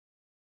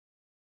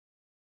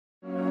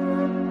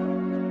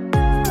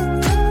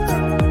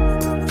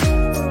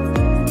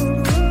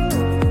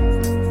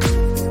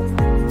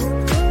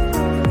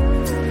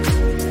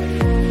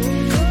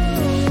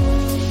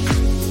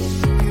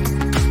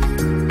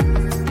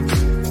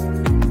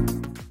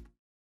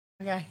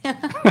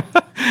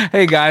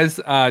Hey guys,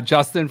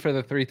 Justin for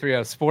the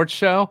 330 Sports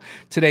Show.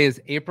 Today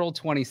is April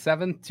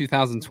 27th,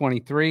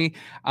 2023.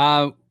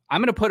 I'm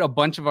going to put a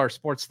bunch of our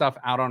sports stuff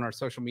out on our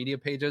social media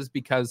pages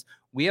because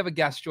we have a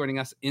guest joining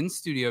us in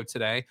studio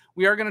today.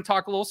 We are going to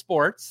talk a little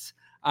sports,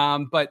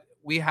 but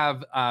we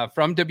have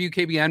from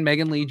WKBN,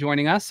 Megan Lee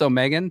joining us. So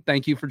Megan,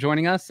 thank you for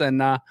joining us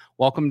and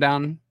welcome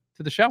down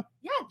to the show.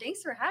 Yeah,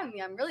 thanks for having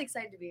me. I'm really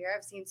excited to be here.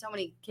 I've seen so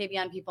many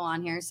KBN people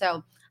on here,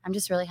 so I'm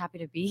just really happy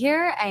to be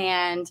here.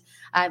 And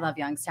I love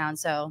Youngstown,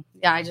 so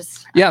yeah,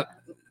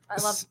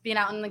 I love being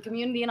out in the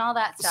community and all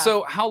that stuff.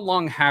 So how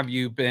long have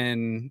you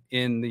been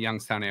in the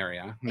Youngstown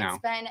area now?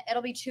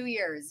 It'll be 2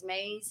 years,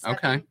 May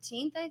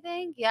 17th, I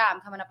think. Yeah,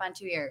 I'm coming up on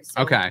 2 years.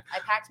 So okay. I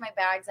packed my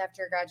bags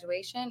after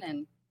graduation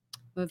and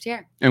moved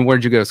here. And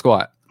where'd you go to school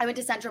at? I went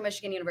to Central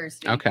Michigan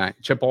University. Okay.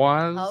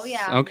 Chippewas? Oh,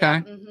 yeah. Okay.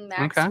 Yeah. Mm-hmm.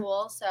 Mac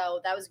school.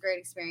 So that was a great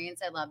experience.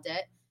 I loved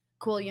it.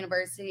 Cool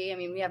university. I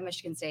mean, we have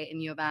Michigan State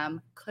and U of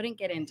M. Couldn't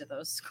get into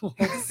those schools.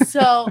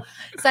 So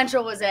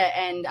Central was it.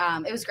 And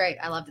it was great.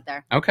 I loved it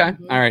there. Okay.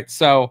 Mm-hmm. All right.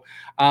 So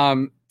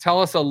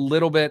tell us a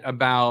little bit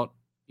about,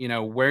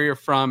 where you're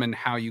from and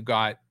how you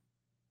got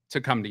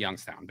to come to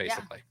Youngstown,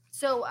 basically. Yeah.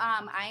 So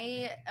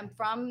I am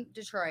from the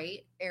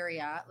Detroit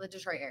area.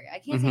 I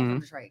can't say I'm from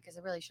Detroit because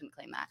I really shouldn't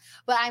claim that.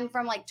 But I'm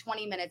from like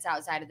 20 minutes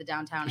outside of the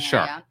downtown area.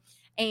 Sure.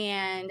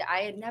 And I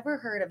had never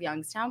heard of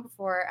Youngstown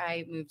before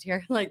I moved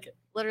here. Like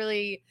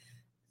literally,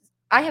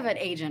 I have an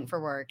agent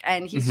for work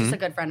and he's just a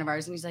good friend of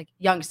ours. And he's like,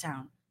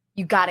 Youngstown,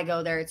 you got to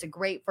go there. It's a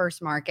great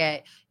first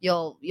market.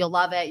 You'll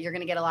love it. You're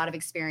going to get a lot of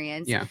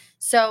experience. Yeah.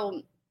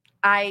 So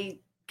I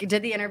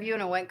did the interview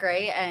and it went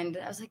great. And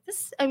I was like,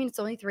 it's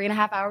only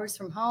 3.5 hours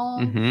from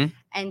home.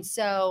 And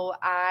so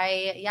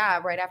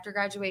right after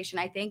graduation,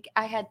 I think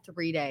I had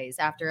 3 days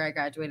after I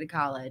graduated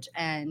college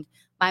and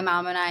my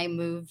mom and I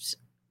moved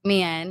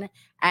me in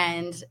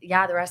and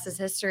the rest is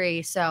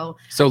history. So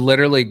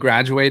literally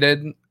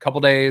graduated a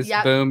couple days,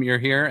 boom, you're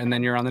here and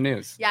then you're on the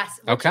news.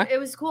 Yes. Okay. It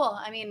was cool.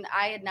 I mean,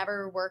 I had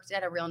never worked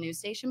at a real news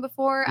station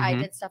before. I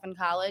did stuff in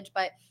college,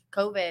 but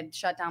COVID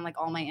shut down like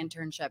all my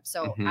internships.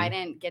 So I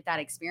didn't get that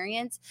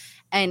experience.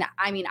 And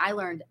I mean, I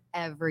learned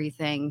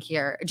everything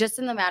here just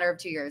in the matter of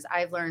 2 years.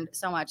 I've learned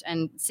so much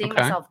and seeing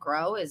myself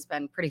grow has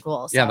been pretty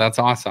cool. So. Yeah, that's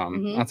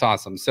awesome. That's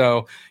awesome.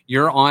 So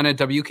you're on at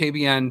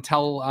WKBN.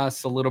 Tell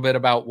us a little bit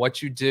about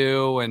what you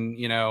do and,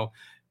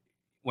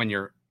 when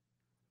you're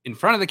in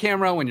front of the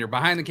camera, when you're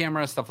behind the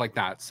camera, stuff like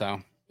that. So.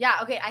 Yeah.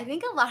 Okay. I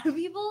think a lot of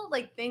people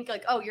think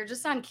oh, you're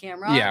just on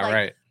camera. Yeah.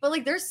 Right.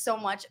 But there's so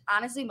much,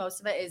 honestly, most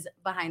of it is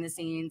behind the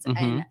scenes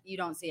and you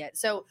don't see it.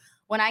 So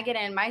when I get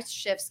in, my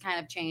shifts kind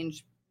of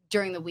change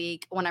during the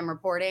week when I'm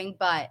reporting.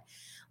 But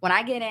when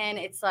I get in,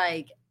 it's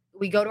like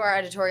we go to our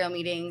editorial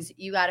meetings.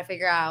 You got to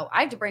figure out, I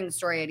have to bring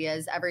story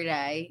ideas every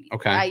day.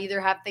 Okay. I either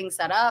have things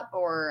set up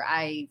or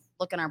I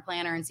look in our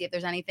planner and see if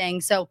there's anything.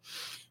 So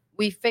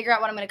we figure out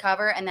what I'm going to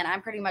cover. And then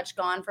I'm pretty much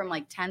gone from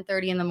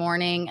 10:30 in the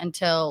morning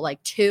until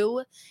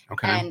 2.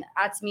 Okay. And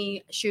that's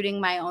me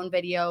shooting my own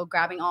video,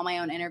 grabbing all my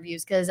own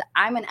interviews because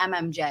I'm an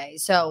MMJ.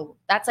 So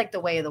that's the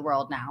way of the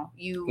world now.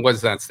 What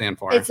does that stand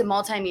for? It's a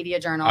multimedia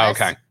journalist.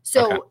 Okay.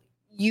 So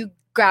you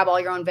grab all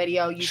your own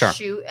video, you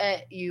shoot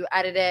it, you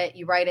edit it,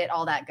 you write it,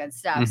 all that good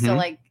stuff. So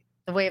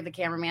the way of the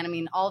cameraman. I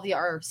mean,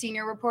 our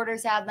senior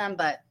reporters have them,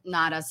 but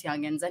not us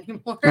youngins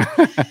anymore.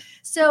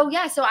 So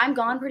I'm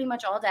gone pretty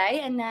much all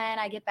day. And then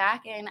I get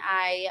back and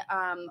I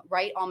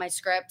write all my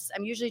scripts.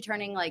 I'm usually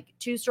turning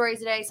 2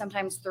 stories a day,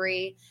 sometimes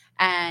 3.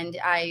 And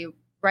I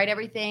write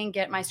everything,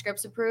 get my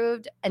scripts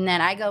approved. And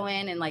then I go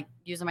in and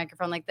use a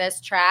microphone like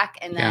this, track,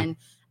 and then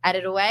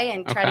edit away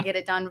and try to get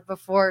it done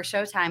before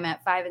showtime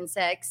at 5 and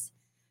 6.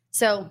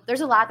 So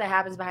there's a lot that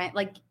happens behind,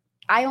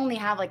 I only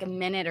have a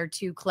minute or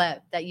 2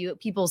 clip that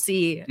people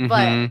see,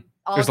 but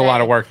there's a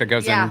lot of work that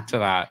goes into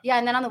that. Yeah.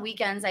 And then on the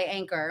weekends I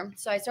anchor.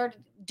 So I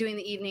started doing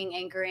the evening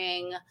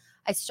anchoring.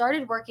 I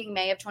started working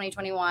May of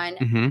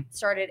 2021,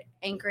 started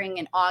anchoring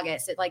in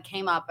August. It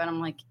came up and I'm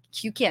like,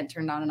 you can't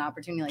turn down an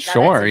opportunity like that.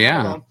 Sure.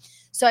 Yeah.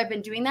 So I've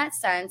been doing that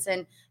since,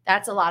 and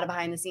that's a lot of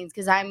behind the scenes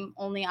because I'm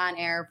only on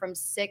air from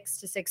 6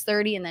 to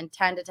 6:30 and then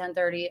 10 to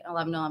 10:30,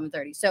 11 to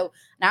 11:30. So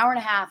an hour and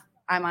a half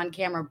I'm on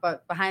camera,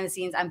 but behind the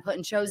scenes, I'm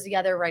putting shows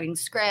together, writing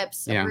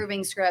scripts,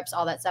 approving scripts,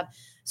 all that stuff.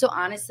 So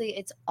honestly,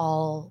 it's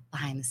all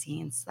behind the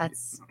scenes.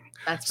 That's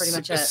pretty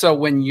much it. So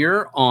when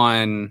you're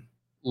on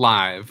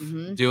live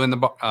doing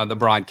the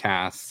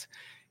broadcasts,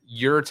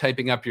 you're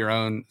typing up your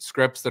own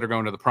scripts that are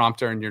going to the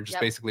prompter and you're just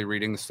basically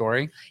reading the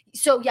story?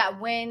 So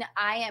when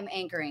I am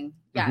anchoring,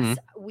 yes,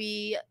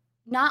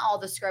 not all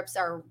the scripts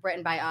are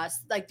written by us,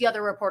 the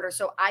other reporters.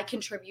 So I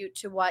contribute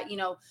to what,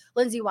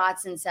 Lindsay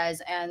Watson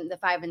says and the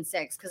 5 and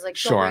 6, because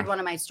she'll read one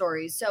of my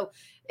stories. So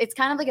it's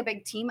kind of a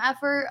big team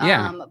effort.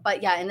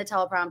 But in the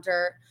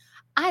teleprompter,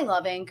 I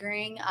love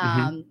anchoring.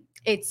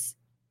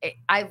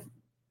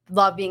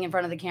 love being in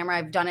front of the camera.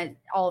 I've done it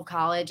all of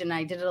college and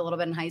I did it a little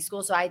bit in high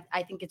school. So I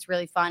think it's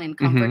really fun and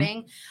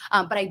comforting.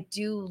 But I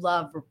do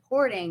love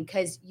reporting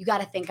because you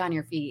got to think on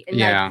your feet. And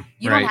like,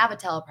 you don't have a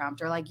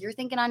teleprompter. Like you're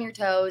thinking on your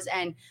toes,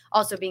 and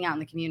also being out in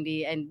the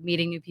community and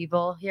meeting new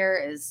people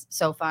here is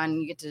so fun.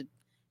 You get to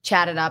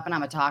chat it up, and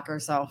I'm a talker.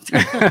 So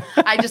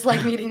I just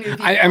like meeting new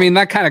people. I mean,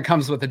 that kind of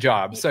comes with the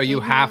job. So you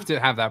have to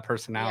have that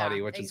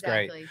personality, which is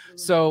great.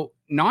 So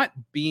not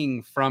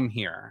being from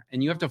here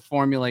and you have to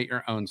formulate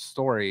your own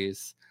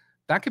stories,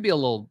 that could be a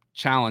little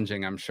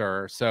challenging, I'm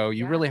sure. So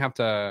you really have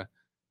to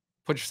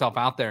put yourself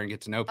out there and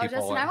get to know people.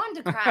 Justin, I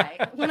wanted to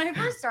cry. When I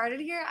first started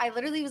here, I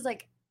literally was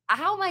like,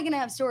 how am I going to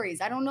have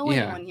stories? I don't know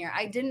anyone here.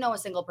 I didn't know a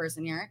single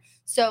person here.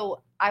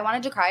 So I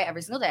wanted to cry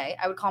every single day.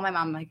 I would call my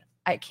mom like,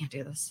 I can't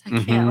do this. I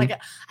can't. Like,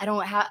 I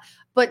don't have.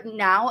 But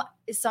now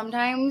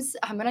sometimes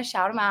I'm going to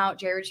shout him out.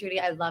 Jared Chudy,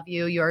 I love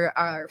you. You're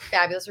our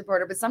fabulous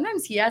reporter. But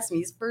sometimes he asks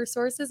me for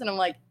sources and I'm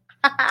like,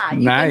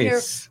 you've been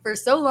here for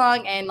so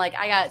long. And like,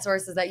 I got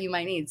sources that you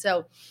might need.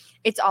 So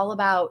it's all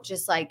about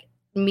just like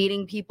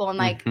meeting people and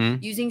like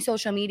using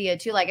social media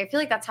too. Like, I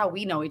feel like that's how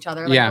we know each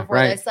other. Like before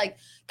this, like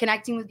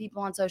connecting with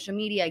people on social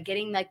media,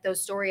 getting like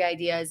those story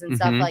ideas and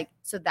stuff. Like,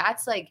 so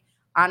that's like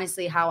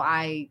honestly how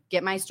I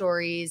get my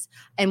stories.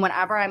 And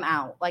whenever I'm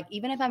out, like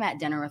even if I'm at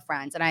dinner with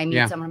friends and I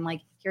meet someone, I'm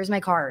like, here's my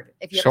card.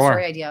 If you have a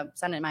story idea,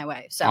 send it my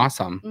way. So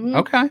awesome.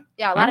 Okay.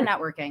 Yeah. A lot of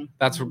networking.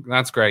 That's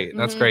great.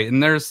 That's great.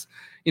 And there's,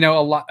 you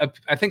know,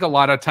 I think a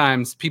lot of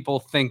times people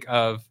think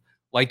of,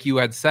 like you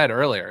had said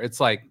earlier,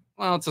 it's like,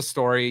 well, it's a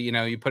story, you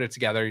know, you put it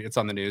together, it's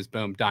on the news,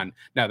 boom, done.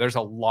 No, there's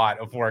a lot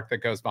of work that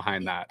goes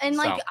behind that. And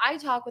like I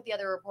talk with the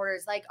other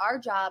reporters, like our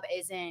job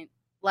isn't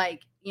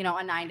like, you know,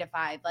 a 9 to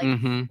 5. Like,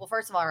 well,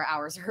 first of all, our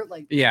hours are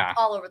like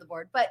all over the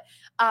board, but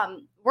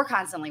we're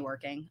constantly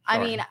working. I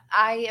mean,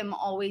 I am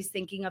always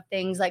thinking of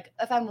things like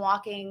if I'm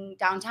walking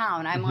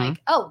downtown, I'm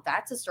like, oh,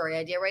 that's a story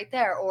idea right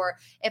there. Or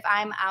if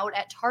I'm out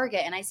at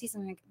Target and I see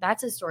something,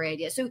 that's a story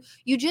idea. So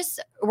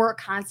we're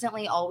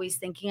constantly always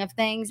thinking of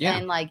things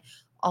and like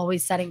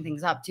always setting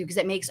things up too, because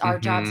it makes our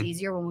jobs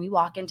easier when we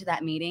walk into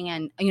that meeting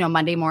and, you know,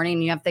 Monday morning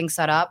and you have things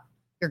set up,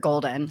 you're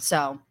golden.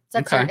 So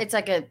it's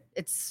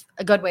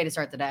a good way to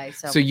start the day.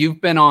 So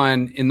you've been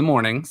on in the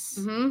mornings,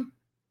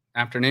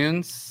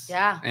 afternoons,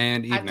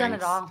 and evenings. I've done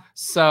it all.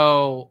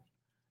 So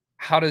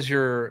how does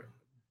your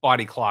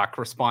body clock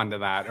respond to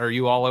that? Are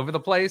you all over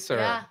the place? Or?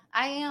 Yeah,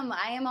 I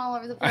am all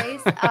over the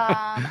place.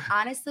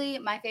 Honestly,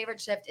 my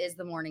favorite shift is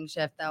the morning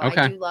shift though.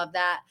 I do love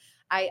that.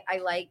 I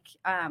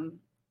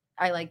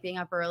like being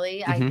up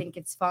early. I think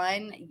it's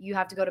fun. You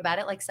have to go to bed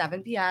at like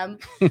 7 p.m.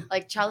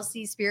 Like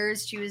Chelsea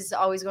Spears, she was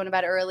always going to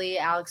bed early.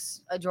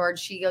 Alex George,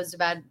 she goes to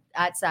bed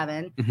at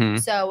 7.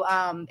 So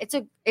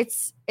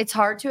it's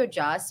hard to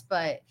adjust,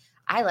 but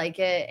I like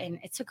it and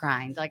it's a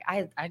grind. Like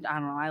I don't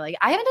know.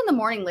 I haven't done the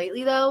morning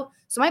lately though.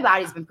 So my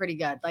body's been pretty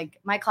good. Like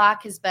my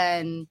clock has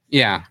been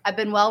I've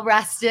been well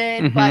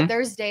rested, but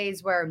there's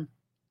days where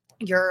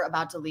you're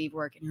about to leave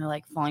work and you're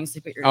like falling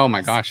asleep at your desk. Oh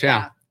my gosh,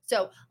 yeah.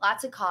 So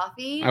lots of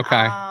coffee.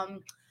 Okay.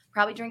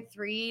 Probably drink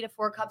 3 to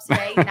 4 cups a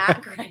day.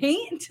 Not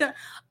great,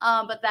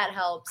 but that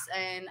helps.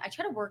 And I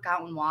try to work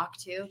out and walk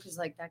too, because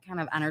like that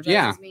kind of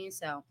energizes me.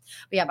 So,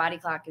 but yeah, body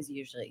clock is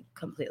usually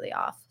completely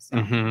off. So.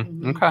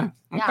 Okay.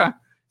 Yeah.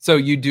 So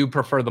you do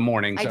prefer the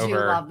mornings? I do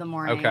love the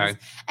mornings. Okay.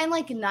 And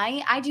like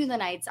I do the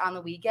nights on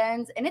the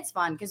weekends, and it's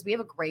fun because we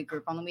have a great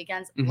group on the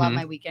weekends. Love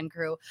my weekend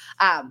crew.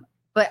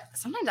 But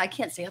sometimes I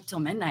can't stay up till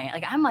midnight.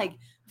 Like I'm like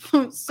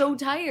so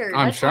tired.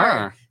 I'm sure.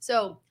 Hard.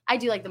 So I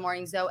do like the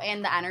mornings though,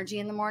 and the energy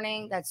in the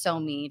morning. That's so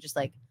me. Just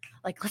like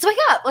let's wake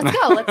up, let's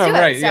go, let's do it.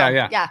 Right? So,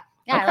 yeah. Okay.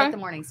 I like the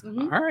mornings.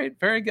 All right,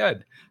 very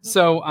good.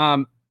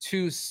 So,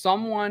 to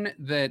someone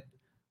that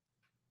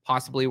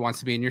possibly wants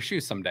to be in your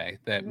shoes someday,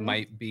 that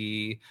might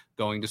be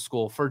going to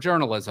school for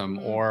journalism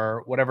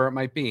or whatever it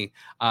might be,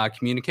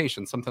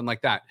 communication, something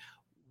like that.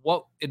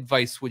 What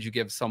advice would you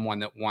give someone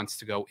that wants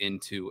to go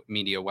into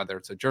media, whether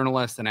it's a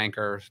journalist, an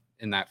anchor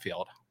in that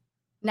field?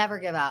 Never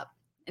give up.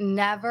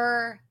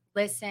 Never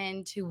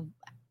listen to,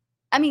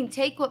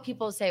 take what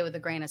people say with a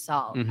grain of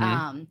salt.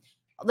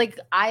 Like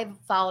I've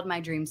followed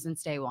my dreams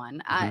since day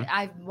one.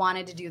 I've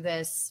wanted to do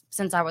this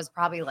since I was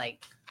probably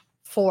like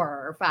 4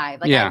 or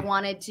 5. Like I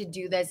wanted to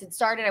do this. It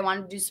started, I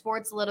wanted to do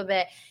sports a little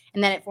bit,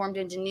 and then it formed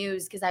into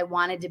news because I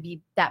wanted to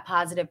be that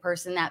positive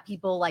person that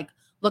people like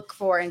look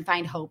for and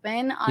find hope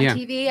in on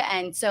TV.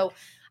 And so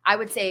I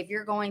would say if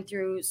you're going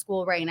through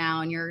school right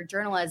now and you're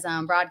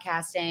journalism,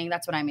 broadcasting,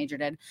 that's what I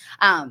majored in.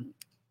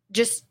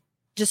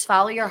 Just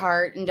follow your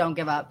heart and don't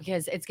give up,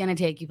 because it's going to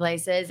take you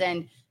places,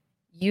 and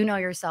you know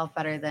yourself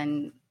better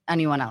than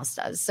anyone else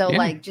does. So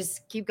like,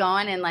 just keep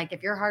going. And like,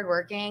 if you're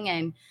hardworking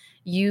and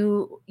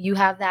you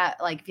have that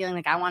like feeling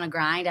like I want to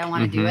grind, I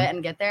want to do it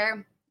and get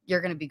there,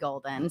 you're going to be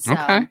golden. So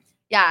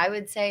yeah, I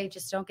would say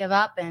just don't give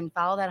up and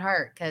follow that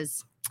heart,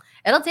 because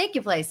it'll take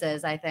you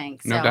places, I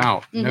think. So. No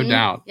doubt. No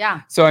doubt.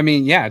 Yeah. So,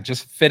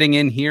 just fitting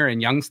in here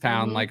in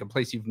Youngstown, like a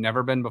place you've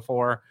never been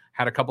before.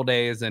 had a couple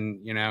days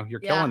and, you're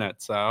killing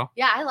it. So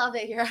yeah, I love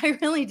it here. I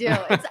really do.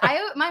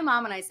 My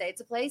mom and I say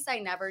it's a place I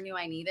never knew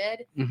I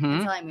needed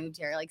until I moved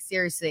here. Like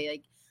seriously,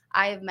 like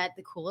I have met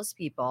the coolest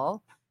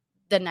people,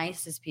 the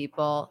nicest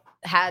people,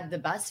 had the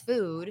best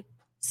food.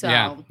 So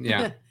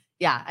yeah.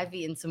 Yeah, I've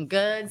eaten some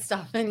good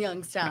stuff in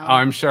Youngstown. Oh,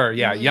 I'm sure.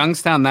 Yeah.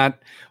 Youngstown,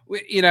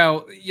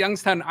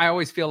 Youngstown, I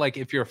always feel like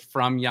if you're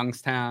from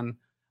Youngstown,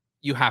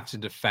 you have to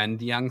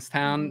defend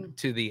Youngstown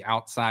to the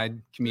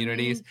outside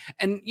communities.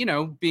 And,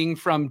 being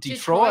from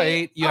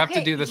Detroit, you have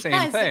to do the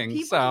same thing.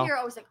 People here are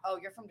always like, oh,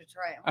 you're from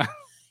Detroit. Like,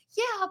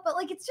 yeah, but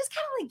like it's just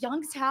kind of like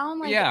Youngstown.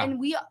 Like, and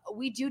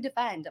we do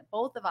defend,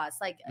 both of us.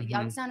 Like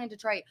Youngstown and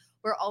Detroit,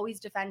 we're always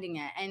defending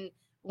it. And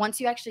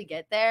once you actually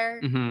get there,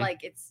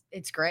 like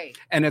it's great.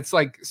 And it's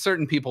like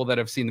certain people that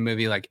have seen the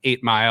movie like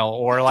 8 Mile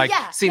or like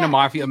seen a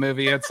mafia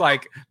movie. It's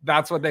like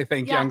that's what they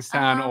think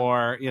Youngstown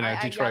or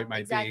Detroit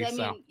might be. I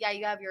mean,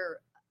 you have your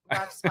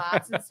rough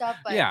spots and stuff,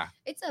 but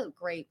it's a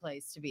great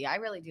place to be. I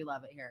really do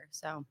love it here.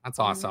 So that's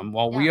awesome.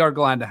 Well, we are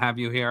glad to have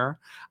you here.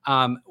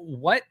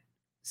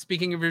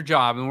 Speaking of your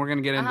job, and we're going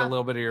to get into a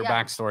little bit of your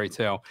backstory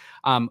too.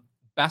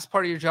 Best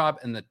part of your job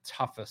and the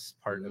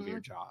toughest part of your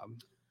job.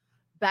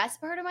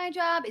 Best part of my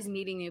job is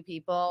meeting new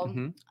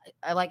people.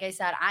 Like I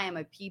said, I am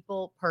a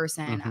people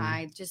person.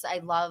 I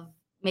love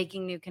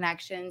making new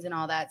connections and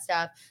all that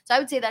stuff. So I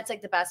would say that's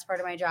like the best part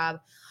of my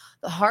job.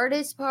 The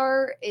hardest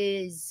part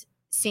is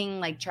seeing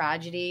like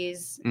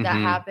tragedies that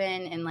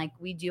happen, and like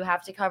we do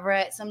have to cover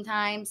it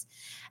sometimes.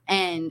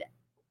 And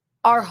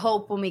our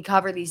hope when we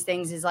cover these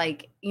things is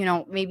like,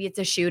 maybe it's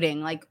a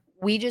shooting. Like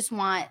we just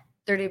want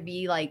there to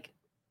be like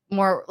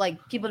more like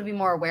people to be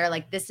more aware,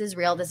 like this is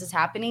real, this is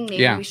happening.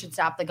 Maybe we should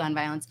stop the gun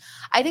violence.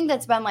 I think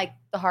that's been like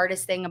the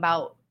hardest thing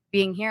about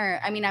being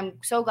here. I mean, I'm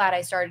so glad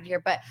I started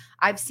here, but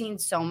I've seen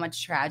so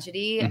much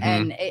tragedy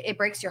and it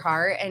breaks your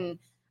heart. And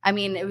I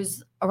mean, it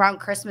was around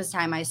Christmas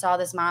time. I saw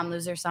this mom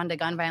lose her son to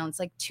gun violence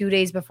like 2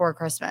 days before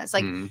Christmas.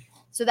 Like,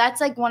 so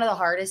that's like one of the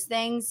hardest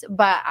things,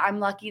 but I'm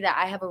lucky that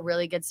I have a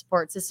really good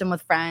support system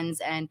with friends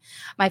and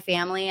my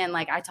family. And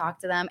like, I talk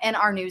to them and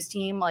our news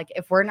team. Like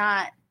if we're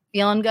not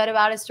feeling good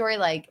about a story,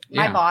 like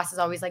my boss is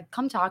always like,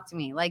 come talk to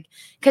me. Like,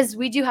 cause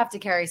we do have to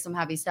carry some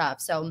heavy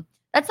stuff. So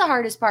that's the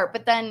hardest part.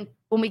 But then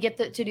when we get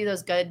to do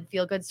those good,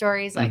 feel good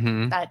stories, like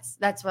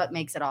that's what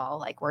makes it all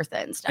like worth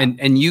it and stuff.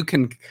 And you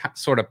can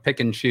sort of pick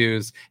and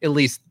choose at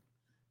least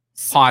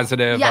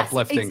positive,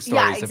 uplifting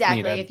stories. Exactly.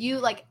 If needed. If you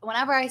like,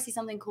 whenever I see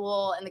something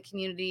cool in the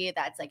community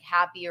that's like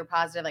happy or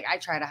positive, like I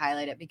try to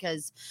highlight it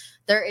because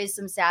there is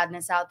some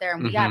sadness out there,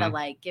 and we gotta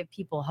like give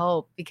people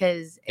hope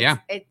because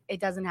it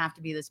doesn't have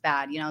to be this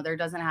bad. There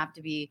doesn't have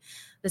to be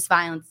this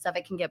violent stuff.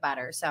 It can get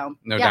better. So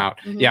no doubt.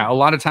 Yeah, a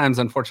lot of times,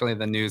 unfortunately,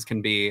 the news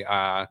can be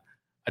a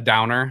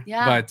downer.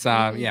 But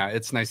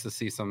it's nice to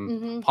see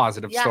some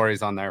positive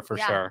stories on there for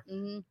sure.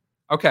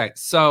 Okay,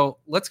 so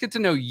let's get to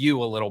know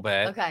you a little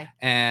bit. Okay.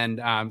 And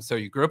so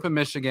you grew up in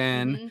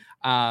Michigan.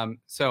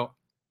 So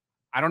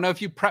I don't know if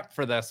you prepped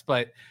for this,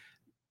 but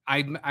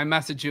I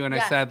messaged you and I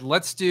said,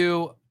 let's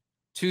do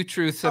 2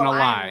 truths and a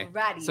lie. I'm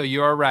ready. So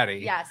you're ready.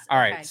 Yes. All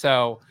right.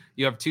 So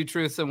you have 2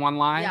 truths and 1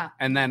 lie. Yeah.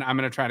 And then I'm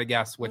going to try to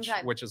guess which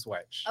is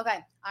which. Okay.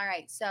 All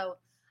right. So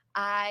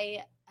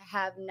I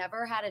have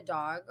never had a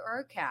dog or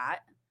a cat.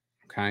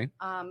 Okay.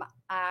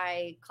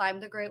 I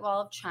climbed the Great Wall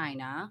of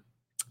China.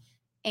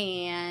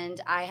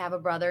 And I have a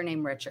brother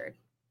named Richard.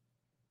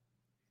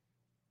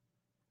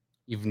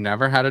 You've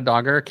never had a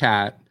dog or a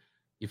cat.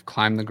 You've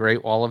climbed the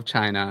Great Wall of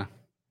China.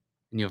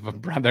 And you have a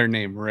brother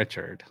named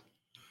Richard.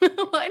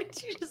 Why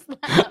did you just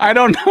laugh? I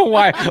don't know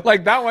why.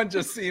 Like that one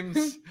just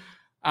seems...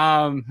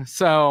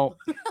 So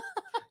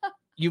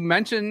you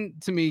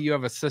mentioned to me you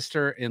have a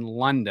sister in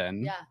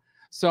London. Yeah.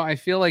 So I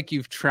feel like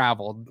you've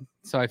traveled.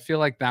 So I feel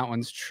like that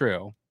one's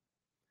true.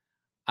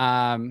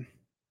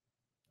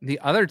 The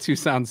other 2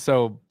 sound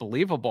so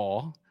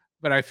believable,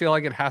 but I feel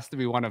like it has to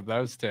be one of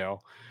those 2.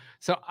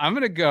 So I'm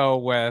going to go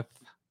with...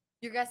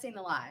 You're guessing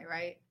the lie,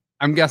 right?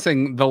 I'm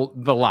guessing the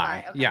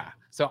lie. Okay. Yeah.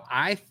 So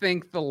I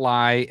think the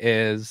lie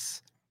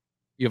is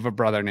you have a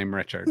brother named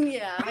Richard.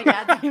 Yeah, my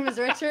dad's name is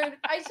Richard.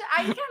 I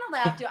kind of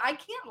laughed too. I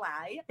can't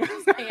lie. I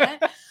just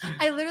can't.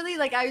 I literally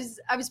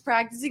I was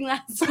practicing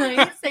last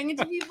night saying it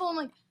to people. I'm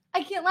like,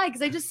 I can't lie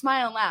because I just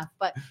smile and laugh.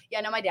 But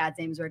yeah, no, my dad's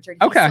name is Richard.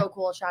 He's so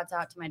cool. Shouts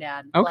out to my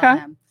dad. Okay. Love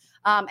him.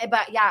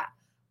 But yeah,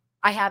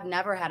 I have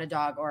never had a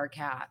dog or a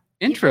cat.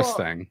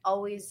 Interesting. People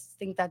always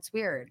think that's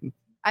weird.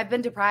 I've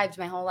been deprived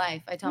my whole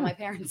life. I tell my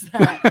parents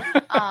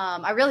that.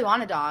 I really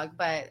want a dog,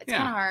 but it's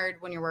kind of hard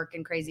when you're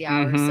working crazy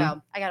hours.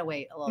 So I got to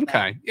wait a little bit.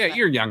 Okay. Yeah,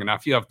 you're young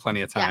enough. You have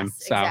plenty of time.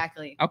 Yes,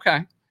 exactly.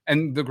 Okay.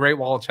 And the Great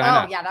Wall of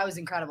China. Oh, yeah, that was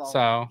incredible.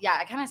 So yeah,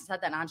 I kind of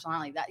said that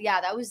nonchalantly.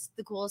 That was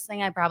the coolest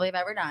thing I probably have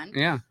ever done.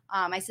 Yeah.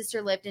 My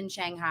sister lived in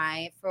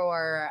Shanghai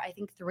for I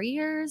think 3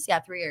 years. Yeah,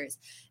 3 years.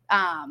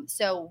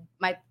 So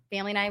my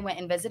family and I went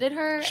and visited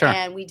her,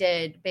 and we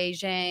did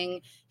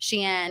Beijing,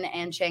 Xi'an,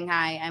 and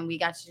Shanghai, and we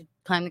got to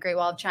climb the Great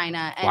Wall of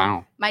China.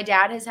 And my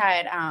dad has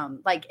had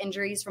like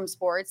injuries from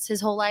sports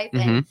his whole life,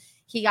 and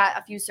he got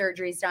a few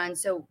surgeries done.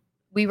 So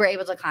we were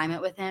able to climb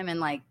it with him, and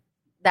like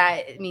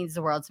that means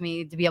the world to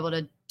me to be able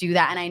to do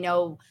that. And I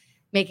know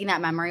making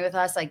that memory with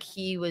us, like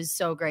he was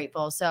so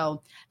grateful.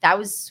 So that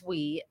was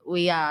sweet.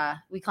 We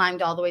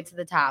climbed all the way to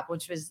the top,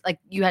 which was like,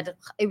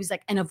 it was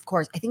like, and of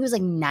course, I think it was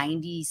like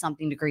 90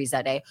 something degrees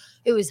that day.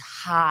 It was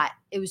hot.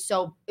 It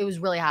was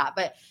really hot,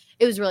 but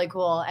it was really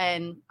cool.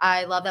 And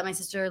I love that my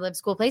sister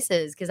lives cool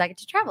places because I get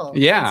to travel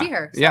and see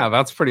her. So, yeah,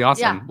 that's pretty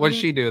awesome. Yeah. What does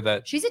she do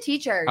that? She's a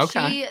teacher.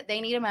 Okay.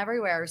 They need them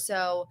everywhere.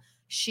 So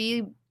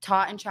she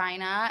taught in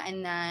China,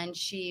 and then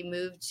she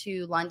moved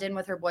to London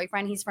with her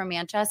boyfriend. He's from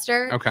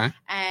Manchester. Okay.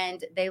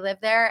 And they live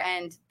there,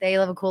 and they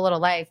live a cool little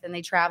life, and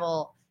they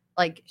travel.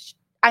 Like,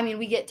 I mean,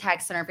 we get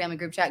texts in our family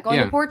group chat,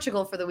 going to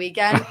Portugal for the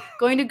weekend,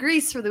 going to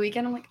Greece for the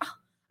weekend. I'm like, oh,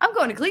 I'm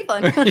going to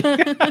Cleveland.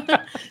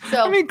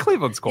 So I mean,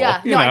 Cleveland's cool.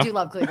 Yeah, no, I do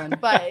love Cleveland,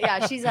 but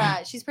yeah,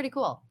 she's pretty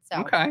cool.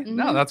 So okay.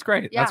 No, that's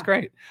great. Yeah. That's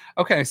great.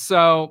 Okay.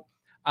 So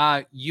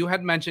you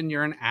had mentioned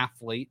you're an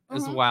athlete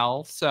as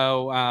well.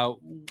 So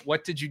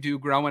what did you do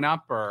growing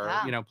up, or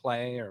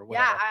play or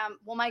whatever? Yeah.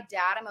 Well, my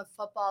dad, I'm a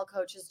football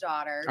coach's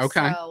daughter.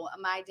 Okay. So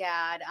my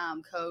dad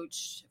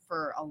coached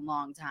for a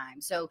long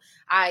time. So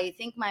I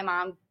think my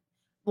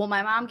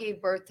mom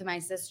gave birth to my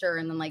sister,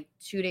 and then like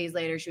 2 days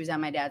later she was at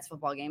my dad's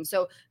football game.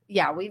 So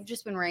yeah, we've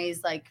just been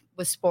raised like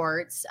with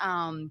sports.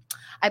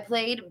 I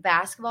played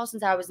basketball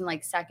since I was in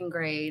like second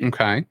grade.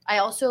 Okay. I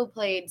also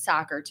played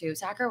soccer too.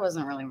 Soccer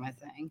wasn't really my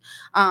thing.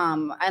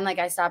 And like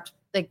I stopped,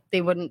 like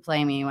they wouldn't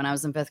play me when I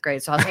was in fifth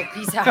grade. So I was like,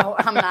 peace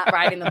out. I'm not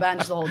riding the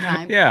bench the whole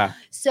time. Yeah.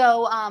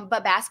 So,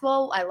 but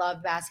basketball, I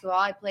loved basketball.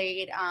 I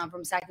played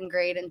from second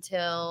grade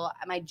until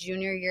my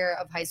junior year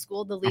of high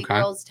school. The league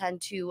girls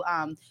tend to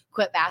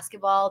quit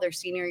basketball their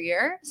senior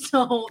year.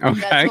 So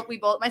that's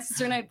what my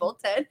sister and I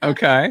both did.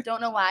 Okay.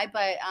 Don't know why,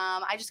 but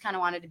I just kind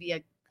of wanted to be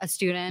a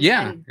student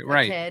and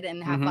a kid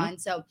and have fun.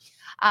 So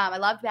I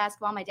loved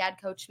basketball. My dad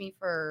coached me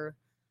for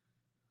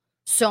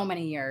so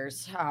many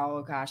years.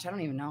 Oh gosh, I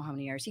don't even know how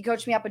many years. He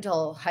coached me up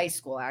until high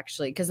school,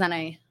 actually, because then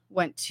I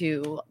went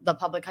to the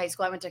public high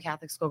school. I went to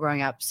Catholic school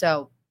growing up.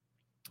 So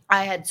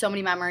I had so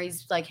many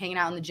memories, like hanging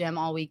out in the gym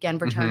all weekend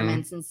for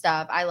tournaments and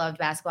stuff. I loved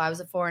basketball. I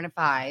was a 4 and a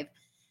 5.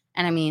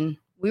 And I mean,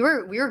 we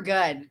were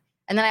good.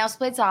 And then I also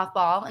played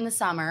softball in the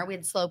summer. We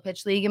had slow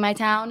pitch league in my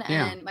town,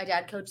 and my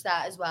dad coached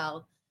that as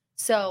well.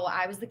 So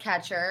I was the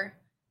catcher.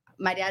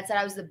 My dad said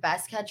I was the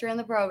best catcher in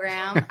the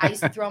program. I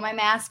used to throw my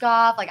mask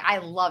off. Like, I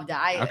loved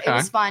it. It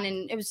was fun,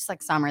 and it was just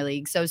like summer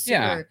league. So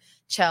super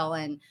chill,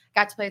 and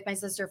got to play with my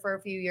sister for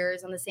a few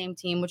years on the same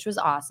team, which was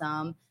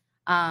awesome.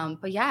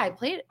 But yeah,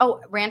 I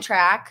ran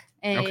track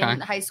in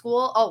high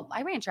school. Oh,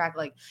 I ran track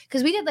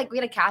because we had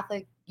a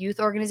Catholic youth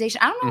organization.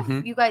 I don't know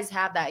if you guys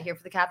have that here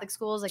for the Catholic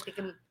schools. Like they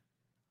can.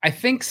 I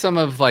think some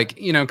of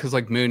because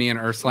Mooney and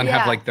Ursuline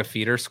have like the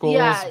feeder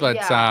schools, but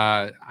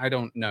I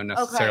don't know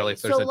necessarily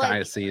if there's a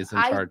diocese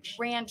in charge.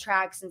 I ran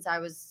track since I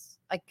was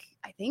I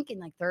think in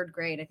like third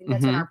grade. I think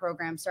that's when our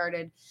program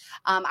started.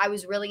 I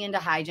was really into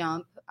high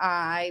jump.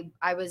 I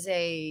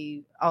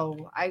medaled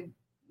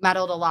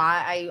a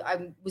lot.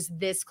 I was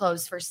this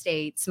close for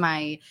states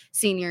my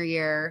senior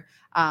year,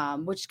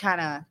 which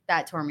kind of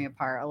that tore me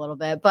apart a little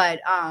bit. But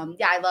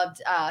I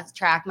loved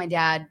track. My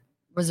dad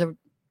was a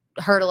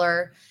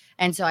hurdler.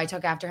 And so I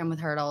took after him with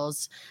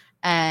hurdles,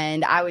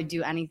 and I would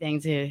do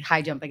anything to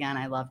high jump again.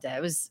 I loved it. It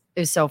was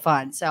so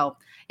fun. So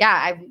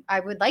yeah, I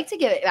would like to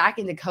get back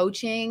into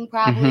coaching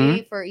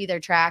probably for either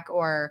track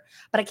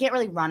but I can't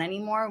really run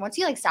anymore. Once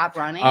you stop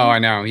running. Oh, I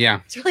know. Yeah.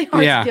 It's really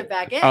hard to get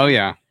back in. Oh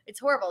yeah. It's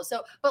horrible.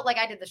 So, but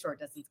I did the short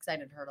distance because I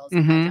did hurdles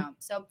and high jump.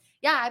 So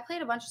yeah, I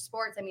played a bunch of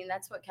sports. I mean,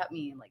 that's what kept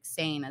me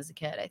sane as a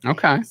kid, I think.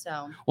 Okay.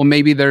 So well,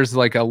 maybe there's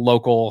a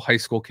local high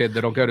school kid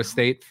that'll go to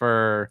state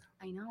for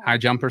high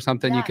jump or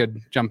something. You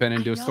could jump in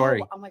and do a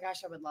story. Oh my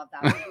gosh, I would love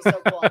that. It would be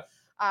so cool.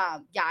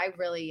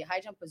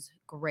 High jump was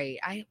great.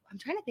 I'm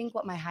trying to think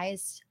what my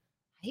highest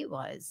height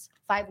was.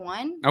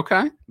 5'1".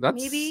 Okay. That's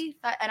maybe,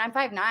 and I'm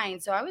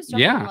 5'9", so I was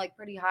jumping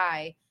pretty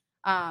high.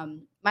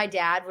 My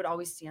dad would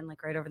always stand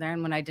right over there,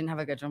 and when I didn't have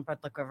a good jump, I'd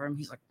look over him.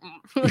 He's like,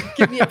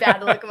 give me a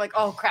bad look. I'm like,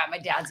 oh crap, my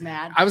dad's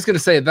mad. I was gonna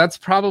say that's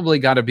probably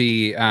got to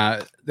be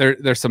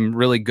there's some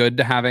really good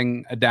to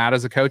having a dad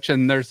as a coach,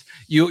 and there's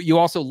you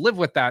also live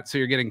with that, so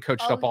you're getting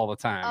coached up all the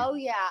time. Oh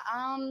yeah.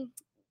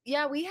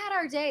 Yeah, we had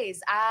our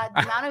days.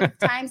 The amount of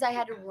times I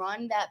had to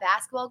run that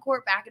basketball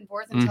court back and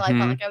forth until I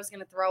felt like I was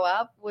gonna throw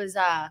up was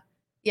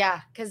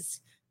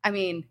because I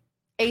mean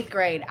 8th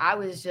grade I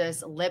was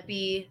just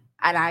lippy.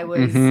 And I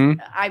was,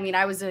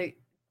 I was a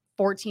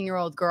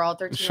 14-year-old girl,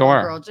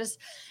 13-year-old girl, just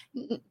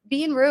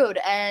being rude.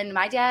 And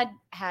my dad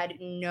had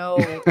no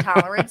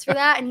tolerance for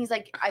that. And he's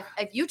like,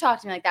 if you talk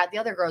to me like that, the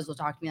other girls will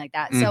talk to me like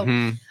that. So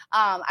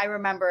I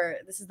remember,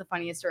 this is the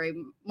funniest story.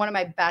 One of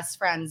my best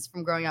friends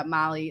from growing up,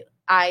 Molly,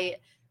 I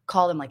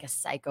called him a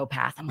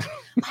psychopath. I'm like,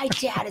 my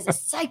dad is a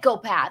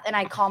psychopath. And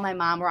I call my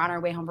mom. We're on our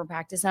way home from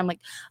practice. And I'm like,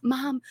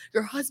 Mom,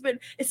 your husband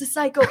is a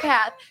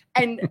psychopath.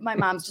 And my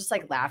mom's just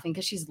laughing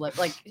because she's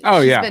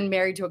been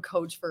married to a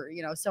coach for,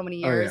 so many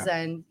years.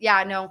 And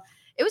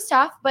it was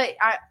tough, but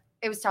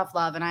it was tough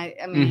love. And I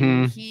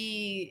mean,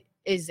 he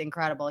is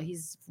incredible.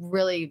 He's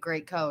really a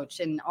great coach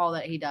and all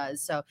that he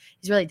does. So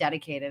he's really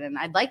dedicated. And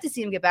I'd like to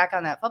see him get back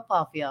on that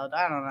football field.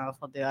 I don't know if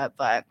he'll do it,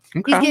 but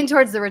he's getting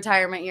towards the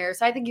retirement year.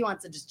 So I think he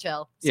wants to just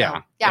chill.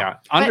 So, yeah.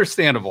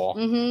 Understandable.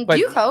 But, do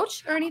you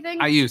coach or anything?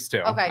 I used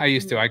to. Okay. I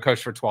used to. I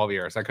coached for 12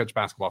 years. I coached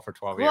basketball for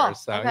 12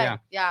 years. So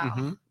yeah.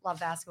 Oh, love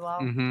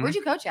basketball. Where'd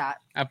you coach at?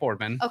 At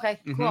Boardman. Okay,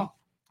 cool.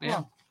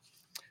 Yeah.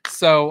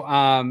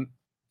 So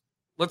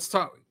let's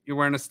talk. You're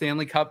wearing a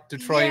Stanley Cup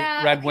Detroit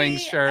Red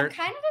Wings shirt. I'm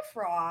kind of a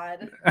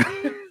fraud.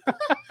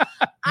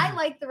 I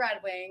like the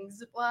Red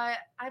Wings, but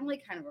I'm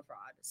like kind of a fraud.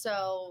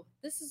 So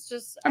this is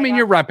just. I mean,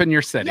 you're repping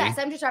your city. Yes,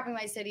 I'm just repping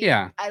my city.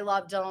 Yeah. I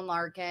love Dylan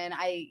Larkin.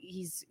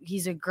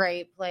 He's a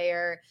great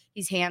player.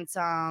 He's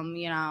handsome.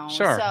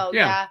 Sure. So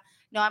yeah.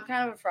 No, I'm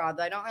kind of a fraud,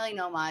 though. I don't really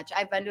know much.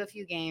 I've been to a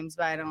few games,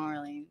 but I don't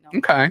really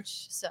know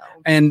much. So,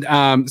 and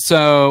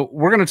so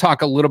we're going to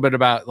talk a little bit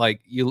about,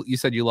 like, you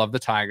said you love the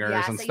Tigers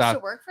and stuff. I used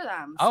to work for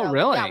them. Oh,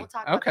 really? Yeah, we'll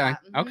talk about that.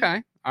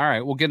 Okay. All right.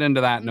 We'll get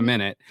into that in a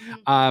minute.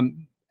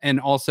 And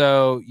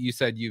also, you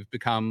said you've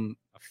become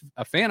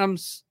a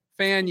Phantoms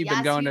fan. You've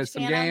been going to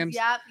some games.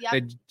 Yep.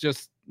 They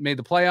just made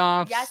the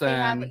playoffs. Yes, they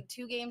have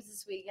 2 games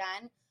this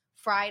weekend.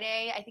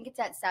 Friday, I think it's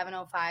at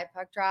 7:05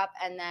 puck drop,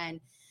 and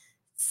then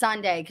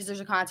Sunday, because there's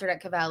a concert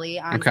at Covelli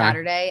on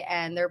Saturday,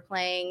 and they're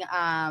playing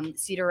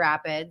Cedar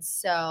Rapids.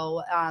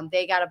 So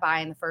they got a bye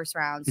in the first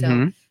round.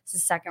 So it's the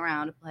second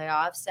round of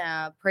playoffs.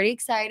 Pretty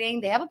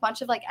exciting. They have a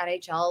bunch of like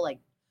NHL like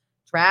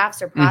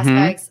drafts or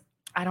prospects.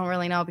 I don't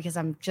really know because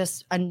I'm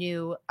a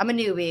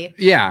newbie.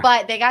 Yeah.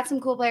 But they got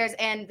some cool players,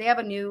 and they have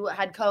a new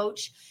head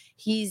coach.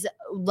 He's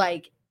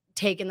like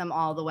taking them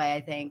all the way, I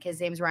think. His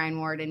name's Ryan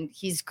Ward, and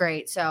he's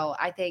great. So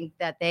I think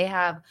that they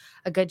have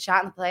a good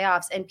shot in the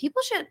playoffs, and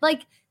people should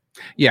like –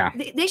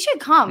 they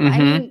should come. I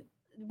mean,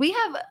 we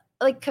have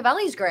like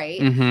Covelli's great.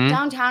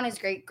 Downtown is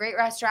great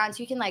restaurants.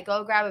 You can like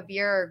go grab a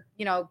beer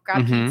or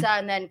grab pizza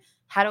and then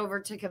head over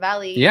to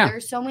Covelli.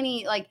 There's so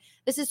many, like,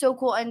 this is so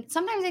cool. And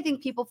sometimes I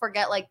think people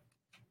forget, like,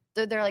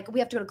 they're like, we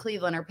have to go to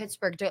Cleveland or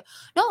Pittsburgh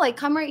no, like,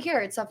 come right here.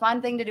 It's a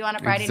fun thing to do on a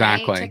Friday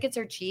night. Tickets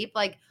are cheap.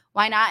 Like,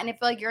 why not? And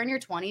if like you're in your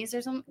 20s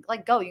or something,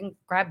 like, go, you can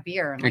grab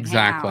beer and like,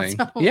 hang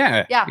out. So,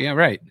 yeah,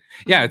 right.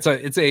 Yeah,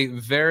 it's a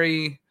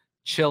very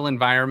chill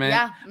environment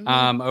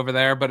over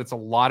there, but it's a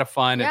lot of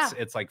fun.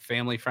 It's like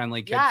family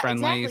friendly, kid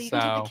friendly. Exactly. You so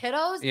can take the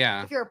kiddos.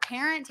 Yeah. If you're a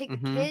parent, take the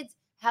kids,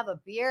 have a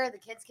beer. The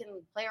kids can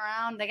play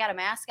around. They got a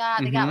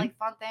mascot. They got like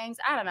fun things.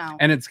 I don't know.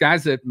 And it's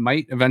guys that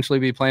might eventually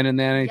be playing in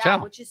the NHL. Yeah,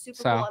 which is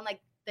super cool. And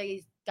like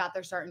they got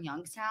their start in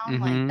Youngstown.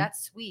 Like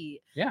that's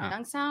sweet. Yeah.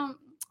 Youngstown,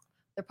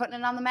 they're putting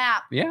it on the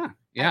map.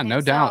 Yeah,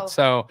 no doubt.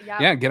 So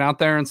get out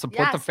there and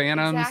support the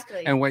Phantoms.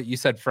 Exactly. And what you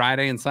said,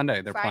 Friday and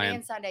Sunday they're playing. Friday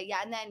and Sunday,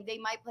 and then they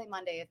might play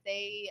Monday if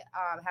they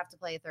have to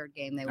play a third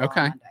game. They will on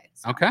Monday.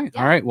 So,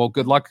 all right. Well,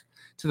 good luck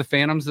to the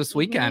Phantoms this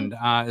weekend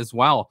as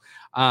well.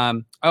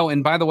 And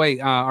by the way,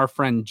 our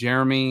friend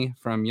Jeremy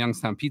from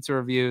Youngstown Pizza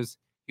Reviews,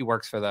 he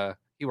works for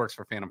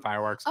Phantom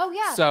Fireworks. Oh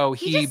yeah. So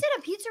he just did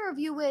a pizza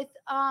review with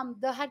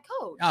the head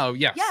coach. Oh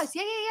yes. Yes.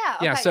 Yeah.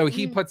 Okay. Yeah. So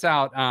he puts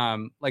out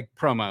like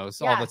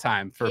promos all the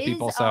time for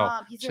people. So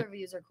pizza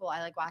reviews are cool.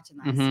 I like watching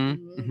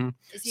those.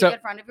 Is he a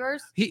good friend of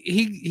yours?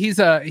 He's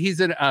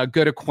a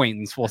good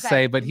acquaintance, we'll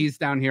say, but he's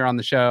down here on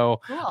the show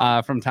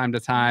from time to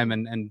time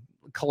and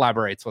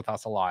collaborates with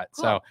us a lot.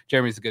 Cool. So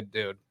Jeremy's a good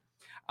dude.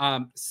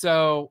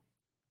 So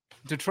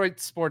Detroit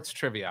sports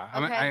trivia.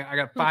 I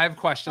got 5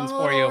 questions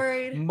for you.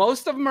 Worried.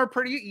 Most of them are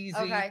pretty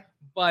easy,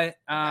 but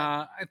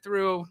I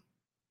threw.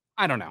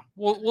 I don't know.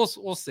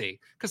 We'll see.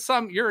 Because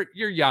you're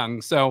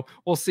young, so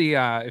we'll see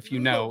if you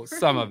know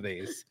some of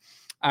these.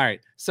 All right.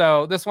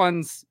 So this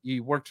one's,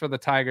 you worked for the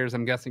Tigers.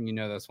 I'm guessing you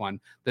know this one.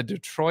 The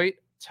Detroit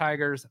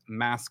Tigers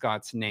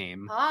mascot's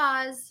name.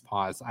 Pause.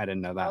 I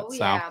didn't know that. Oh, so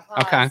yeah,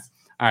 pause. Okay.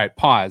 All right.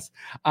 Pause.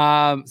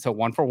 So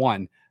 1 for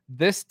 1.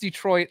 This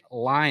Detroit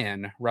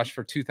Lion rushed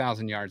for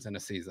 2,000 yards in a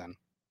season.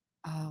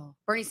 Oh,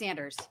 Bernie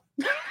Sanders.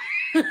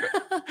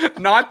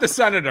 Not the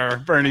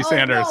Senator, Bernie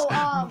Sanders.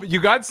 No,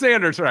 you got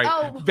Sanders right.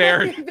 Oh,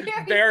 Barry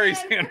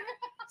Sanders.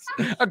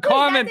 A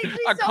common.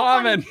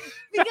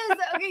 Because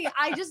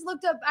I just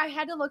looked up. I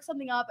had to look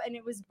something up, and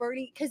it was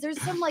Bernie, because there's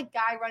some like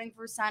guy running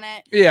for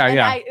Senate.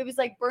 It was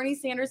like Bernie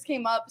Sanders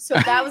came up, so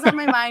that was on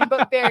my mind.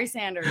 But Barry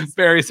Sanders.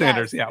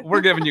 Yes. Yeah,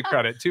 we're giving you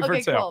credit. 2 for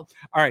 2. Cool. All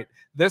right,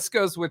 this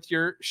goes with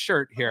your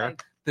shirt here. Okay.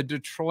 The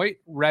Detroit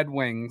Red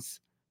Wings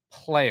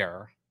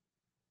player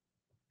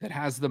that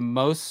has the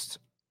most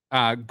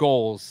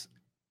goals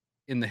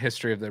in the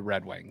history of the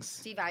Red Wings.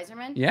 Steve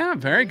Yzerman. Yeah,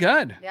 very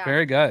good. Yeah.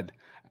 Very good.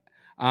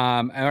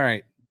 All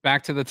right,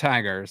 back to the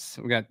Tigers.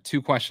 We got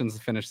 2 questions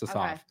to finish this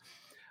off.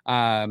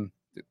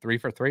 3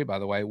 for 3, by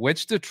the way.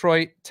 Which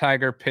Detroit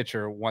Tiger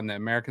pitcher won the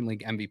American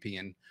League MVP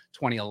in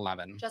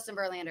 2011? Justin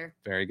Verlander.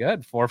 Very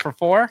good. 4 for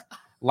 4.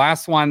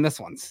 Last one. This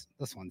one's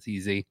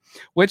easy.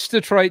 Which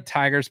Detroit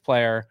Tigers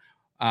player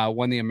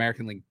won the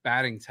American League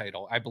batting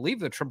title? I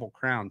believe the Triple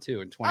Crown too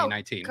in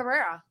 2019.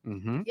 Carrera.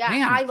 Mm-hmm. Yeah,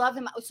 man. I love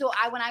him. So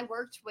when I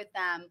worked with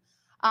them,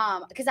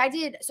 Because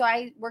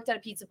I worked at a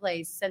pizza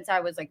place since I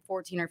was like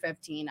 14 or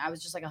 15. I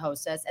was just like a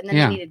hostess, and then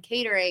they needed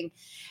catering,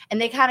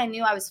 and they kind of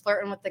knew I was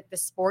flirting with like the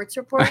sports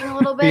reporting a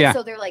little bit.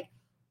 So they're like,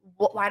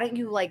 why don't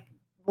you like,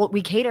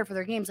 we cater for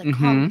their games, like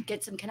come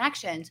get some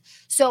connections.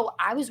 So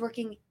I was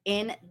working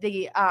in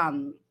the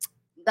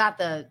not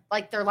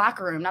their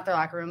locker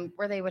room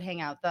where they would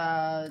hang out,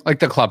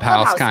 the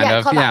clubhouse kind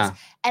of. Clubhouse.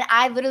 And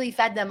I literally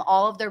fed them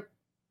all of their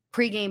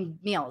pregame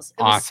meals.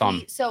 It was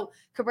sweet. So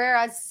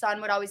Cabrera's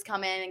son would always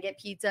come in and get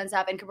pizza and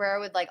stuff, and Cabrera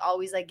would like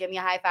always like give me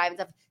a high five and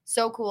stuff.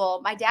 So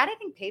cool. My dad, I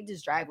think, paved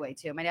his driveway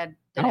too. My dad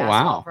did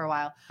asphalt for a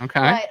while.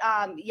 Okay.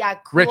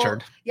 But cool.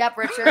 Richard. Yep,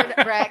 Richard.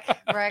 Rick.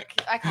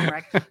 I call him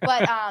Rick.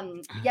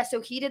 But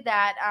so he did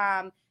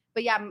that.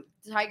 But yeah,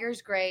 the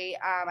Tiger's great.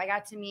 I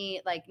got to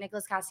meet like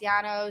Nicholas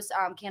Castellanos,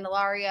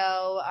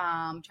 Candelario.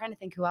 Trying to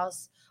think who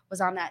else was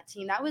on that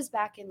team. That was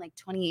back in like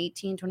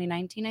 2018,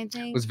 2019, I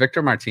think. Was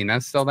Victor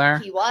Martinez still there?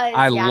 He was.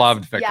 I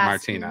loved Victor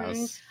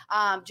Martinez.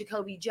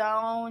 Jacoby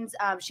Jones,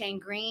 Shane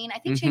Green. I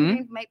think Shane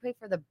Green might play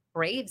for the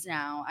Braves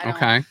now. I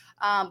don't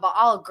know. But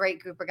all a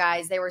great group of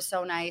guys. They were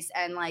so nice,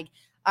 and like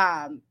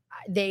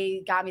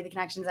they got me the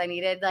connections I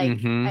needed.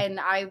 Like, and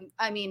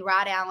I mean,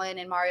 Rod Allen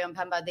and Mario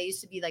Mpemba, they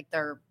used to be like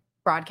their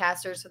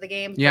broadcasters for the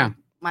game. Yeah.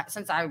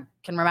 Since I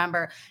can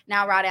remember.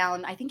 Now Rod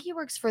Allen, I think he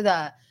works for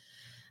the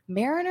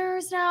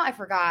Mariners now. I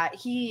forgot.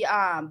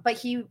 But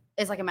he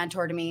is like a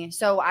mentor to me.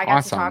 So I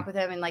got to talk with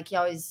him, and like he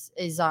always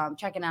is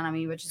checking in on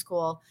me, which is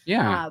cool.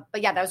 Yeah.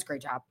 But yeah, that was a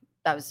great job.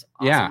 That was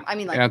awesome. Yeah. I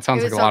mean, like it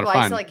sounds like a lot of fun. I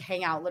used to like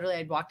hang out. Literally,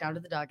 I'd walk down to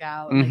the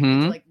dugout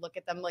and like look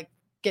at them like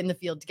get in the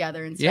field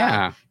together and stuff.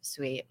 Yeah.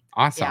 Sweet.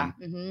 Awesome.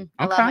 Yeah.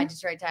 I love my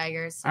Detroit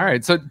Tigers. So. All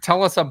right. So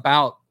tell us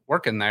about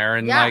working there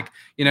and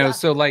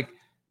so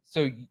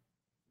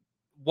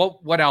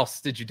what else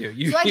did you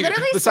do? So I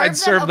literally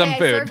besides serve them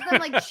food. I served them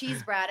like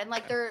cheese bread, and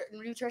like their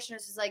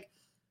nutritionist is like,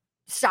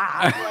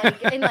 stop.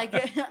 Like, and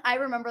like I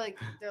remember like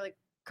they're like,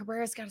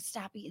 Cabrera's got to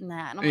stop eating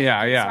that. And I'm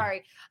like,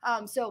 sorry.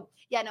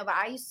 But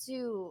I used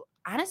to,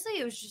 honestly,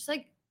 it was just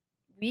like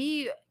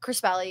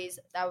Crispelli's,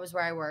 that was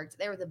where I worked.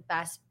 They were the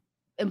best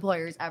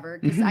employers ever,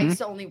 because I used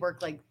to only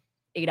work like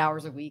 8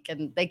 hours a week,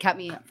 and they kept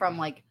me from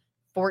like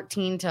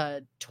 14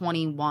 to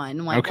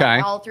 21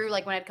 all through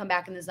like when I'd come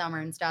back in the summer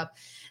and stuff.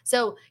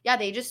 So yeah,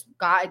 they just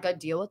got a good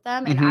deal with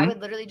them, and I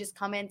would literally just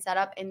come in, set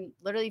up, and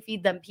literally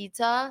feed them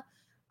pizza.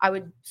 I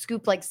would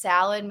scoop like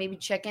salad, maybe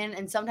chicken,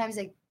 and sometimes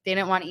they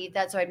didn't want to eat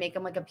that, so I'd make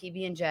them like a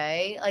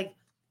PB&J, like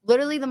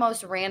literally the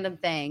most random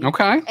thing.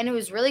 And it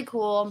was really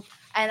cool,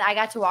 and I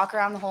got to walk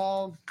around the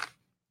whole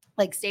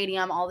like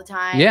stadium all the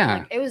time.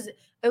 Like, it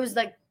was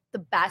like the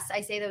best.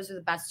 I say those were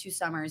the best 2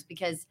 summers,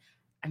 because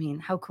I mean,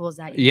 how cool is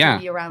that? You can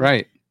be around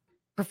like,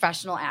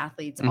 professional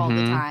athletes all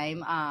the time.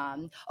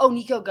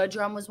 Nico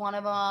Goodrum was one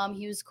of them.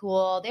 He was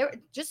cool. They were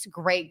just a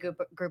great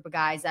group of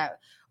guys that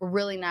were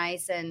really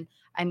nice. And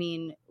I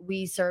mean,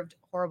 we served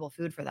horrible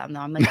food for them though.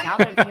 I'm like, now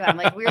that I'm thinking about it, I'm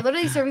like, we were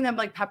literally serving them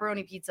like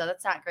pepperoni pizza.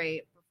 That's not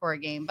great before a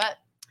game, but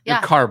yeah.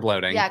 You're carb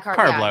loading. Yeah,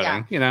 carb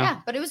loading, you know?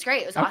 Yeah, but it was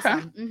great. It was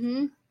awesome.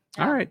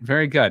 Yeah. All right.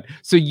 Very good.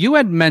 So you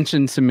had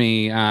mentioned to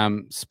me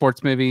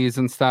sports movies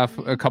and stuff.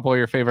 A couple of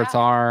your favorites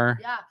are.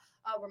 Yeah.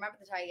 Remember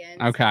the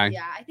Titans. Okay.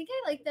 Yeah. I think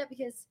I like that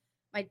because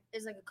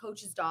is like a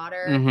coach's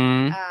daughter.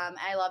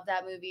 I love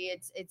that movie.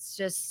 It's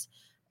just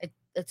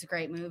it's a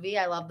great movie.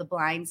 I love The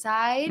Blind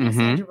Side.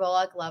 Sandra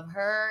Bullock, love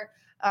her.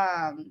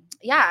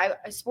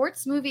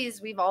 Sports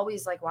movies we've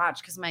always like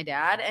watched because my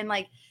dad, and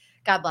like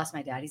God bless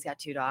my dad. He's got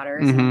 2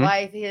 daughters and a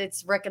wife.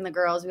 It's Rick and the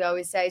girls, we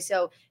always say.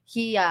 So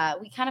we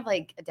kind of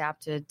like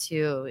adapted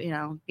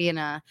to, being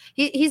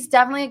he's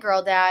definitely a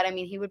girl dad. I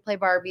mean, he would play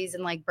Barbies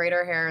and like braid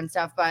our hair and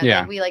stuff, but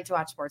like, we like to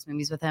watch sports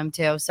movies with him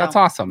too. So that's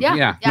awesome.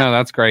 Yeah. No,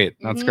 that's great.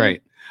 That's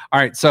great. All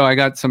right. So I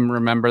got some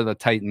Remember the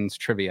Titans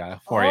trivia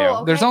for you.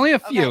 Okay. There's only a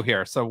few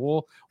here. So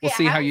we'll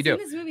see how you do. I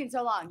haven't seen this movie in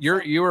so long.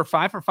 You were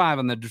 5 for 5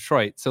 on the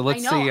Detroit. So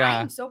let's see.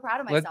 I am so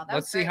proud of myself.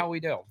 Let's see how we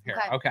do here.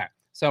 Okay.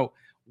 So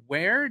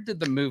where did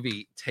the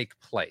movie take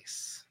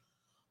place?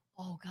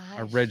 Oh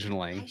gosh.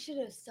 Originally. I should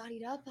have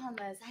studied up on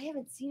this. I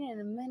haven't seen it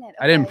in a minute. Okay.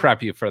 I didn't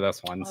prep you for this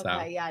one. Okay,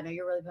 So yeah, no,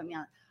 you're really putting me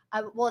on.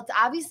 Well, it's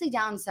obviously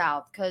down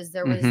south because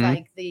there was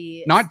like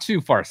the not too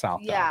far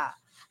south. Yeah.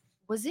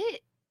 Though. Was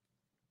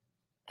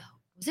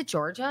it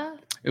Georgia?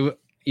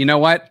 You know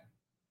what?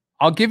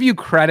 I'll give you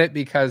credit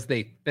because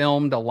they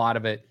filmed a lot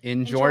of it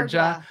in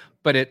Georgia.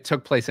 But it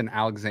took place in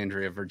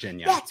Alexandria,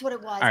 Virginia. That's what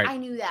it was. Right. I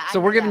knew that.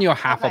 So we're giving you a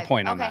half a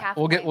point on that.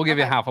 We'll give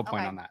you half a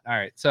point on that. All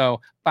right. So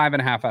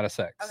 5.5 out of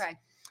 6. Okay.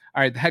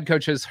 All right. The head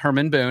coach is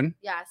Herman Boone.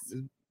 Yes.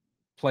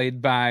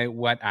 Played by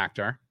what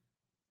actor?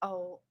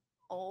 Oh.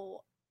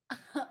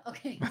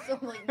 Okay. So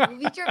like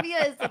movie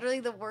trivia is literally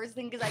the worst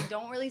thing because I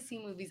don't really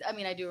see movies. I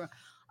mean, I do.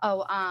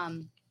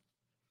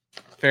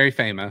 Very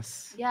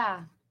famous. Yeah.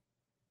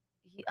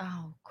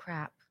 Oh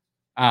crap.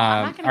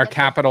 Our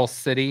capital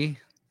city.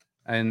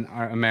 In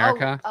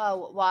America?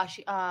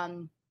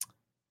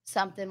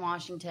 Something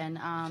Washington.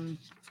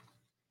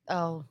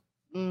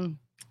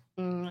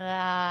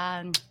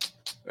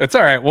 It's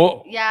all right.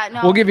 We'll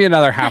give you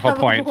another half a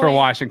point for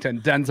Washington.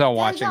 Denzel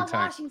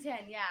Washington.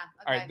 Yeah. Okay.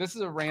 All right. This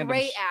is a random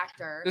great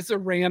actor. This is a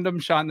random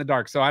shot in the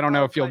dark. So I don't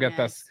know if you'll get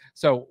this.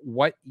 So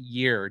what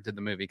year did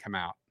the movie come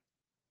out?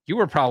 You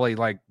were probably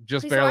like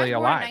just barely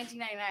alive.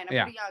 1999. I'm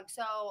pretty young.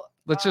 So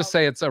let's just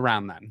say it's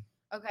around then.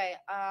 Okay.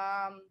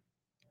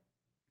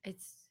 It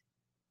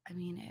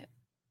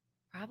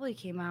probably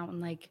came out in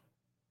like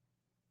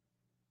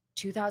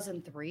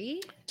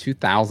 2003.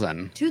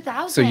 2000.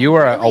 2000. So you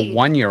were a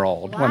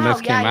 1-year-old when this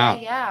came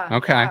out. Yeah.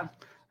 Okay. Yeah.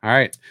 All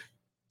right.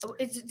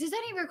 Does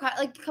any require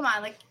come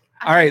on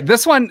all right,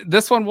 this one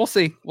we'll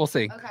see.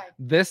 Okay.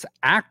 This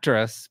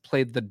actress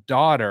played the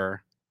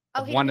daughter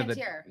of one of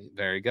the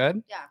very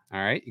good. Yeah.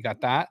 All right, you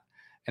got that.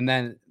 And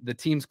then the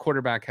team's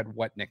quarterback had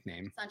what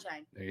nickname?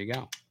 Sunshine. There you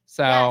go.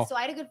 So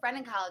I had a good friend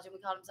in college and we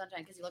called him Sunshine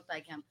because he looked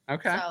like him.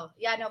 Okay. So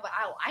but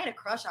I had a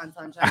crush on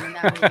Sunshine in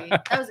that movie.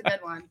 That was a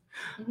good one.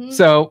 Mm-hmm.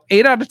 So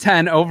 8 out of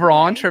 10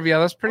 overall in trivia.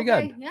 That's pretty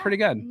good. Yeah. Pretty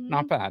good. Mm-hmm.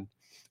 Not bad.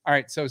 All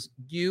right. So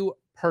you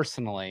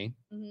personally,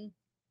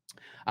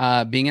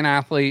 being an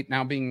athlete,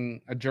 now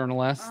being a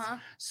journalist.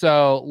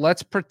 So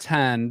let's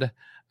pretend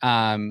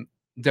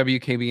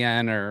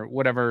WKBN or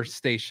whatever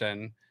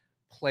station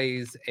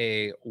plays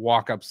a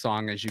walk-up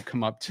song as you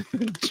come up to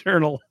the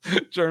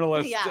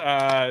journalist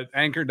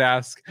anchor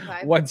desk.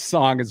 Okay. What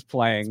song is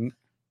playing?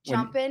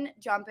 Jumpin'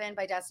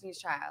 by Destiny's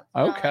Child.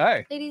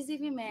 Okay. Ladies,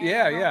 leave me, man.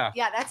 Yeah.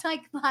 Yeah, that's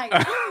like like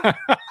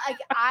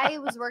I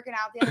was working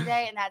out the other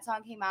day and that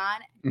song came on.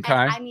 Okay.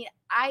 And I mean,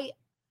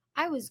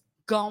 I was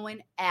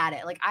going at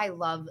it. Like I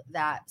love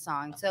that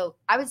song. So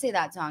I would say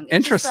that song. It's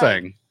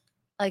interesting.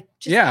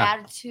 Just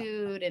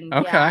attitude and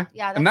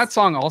yeah. And that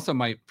song also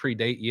might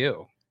predate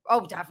you.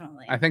 Oh,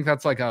 definitely. I think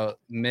that's like a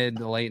mid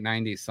to late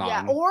 90s song.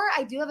 Yeah, or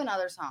I do have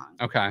another song.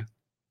 Okay.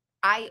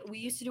 We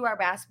used to do our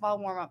basketball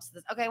warm-ups.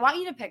 Okay, I want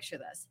you to picture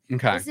this.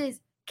 Okay. This is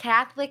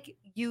Catholic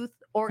Youth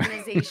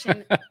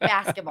Organization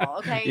basketball.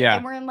 Okay. Yeah.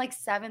 And we're in like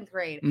 7th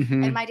grade.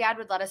 And my dad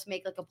would let us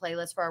make like a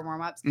playlist for our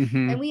warm-ups.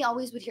 And we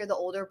always would hear the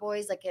older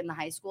boys like in the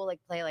high school like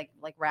play like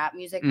rap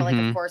music. But like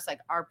of course, like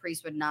our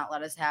priest would not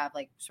let us have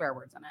like swear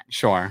words in it.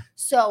 Sure.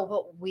 So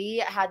but we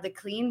had the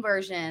clean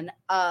version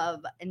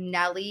of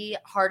Nelly,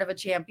 Heart of a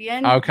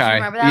Champion. Okay. Do you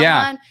remember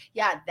that one?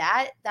 Yeah,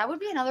 that would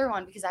be another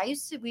one because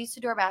we used to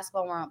do our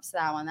basketball warm-ups to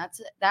that one.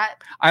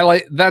 I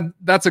like that.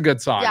 That's a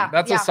good song. Yeah,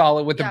 that's a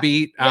solid with the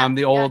beat.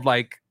 The old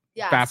like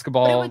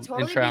basketball but it would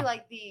totally intro. be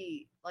like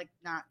the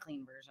not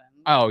clean version.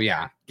 Oh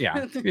yeah.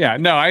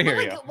 No, I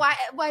hear you. Why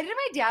did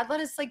my dad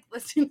let us like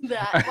listen to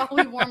that while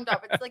we warmed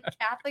up? It's like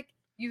Catholic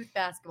youth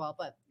basketball,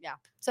 but yeah.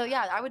 So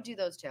yeah, I would do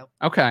those two.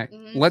 Okay.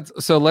 Let's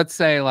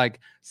say like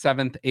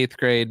 7th, 8th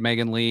grade,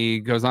 Megan Lee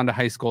goes on to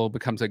high school,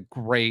 becomes a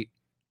great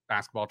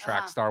basketball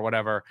track star,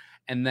 whatever,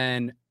 and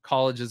then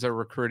colleges are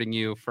recruiting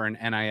you for an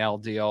NIL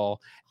deal.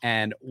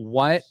 And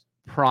what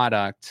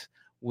product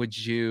would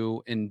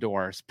you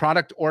endorse?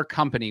 Product or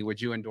company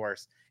would you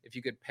endorse if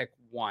you could pick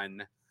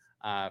one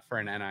for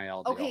an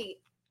NIL deal? Okay.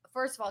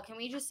 First of all, can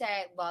we just say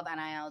I love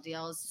NIL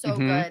deals? So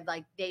good.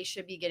 Like they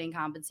should be getting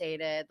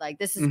compensated. Like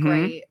this is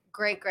great.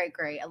 Great. I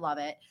love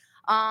it.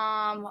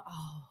 By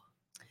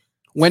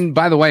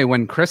the way,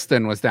 when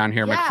Kristen was down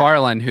here,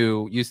 McFarland,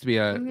 who used to be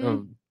a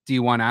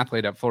D1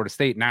 athlete at Florida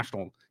State,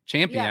 national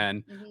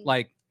champion,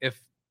 like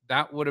if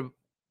that would have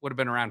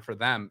been around for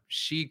them,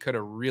 she could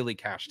have really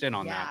cashed in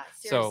on that.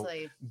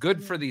 Seriously. So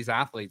good for these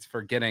athletes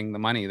for getting the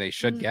money they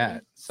should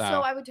get. So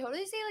I would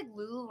totally say like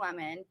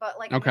Lululemon, but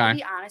like I'm gonna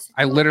be honest with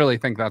I you, literally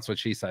think that's what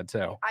she said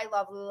too. I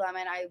love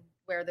Lululemon. I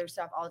wear their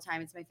stuff all the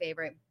time. It's my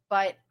favorite.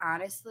 But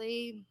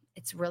honestly,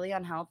 it's really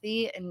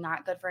unhealthy and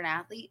not good for an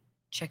athlete.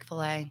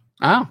 Chick-fil-A.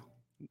 Oh.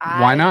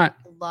 Why not?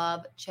 I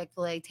love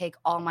Chick-fil-A. Take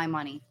all my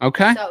money.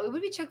 Okay. So it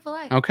would be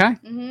Chick-fil-A. Okay.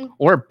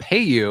 Or pay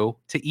you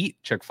to eat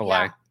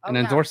Chick-fil-A and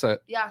endorse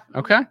it. Yeah.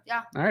 Okay.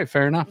 Yeah. All right.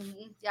 Fair enough.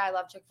 Yeah, I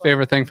love Chick-fil-A.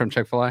 Favorite thing from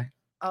Chick-fil-A?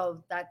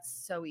 Oh, that's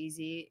so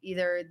easy.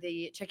 Either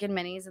the chicken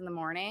minis in the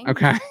morning.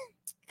 Okay.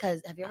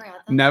 Because have you ever had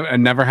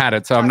them? Never had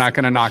it, so I'm not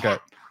going to knock it.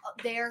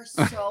 They're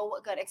so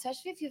good,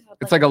 especially if you have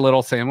it's like a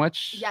little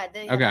sandwich. Yeah,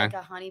 they have like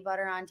a honey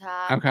butter on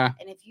top. Okay.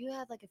 And if you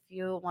had like a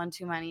few one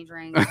too many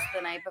drinks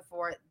the night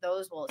before,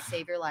 those will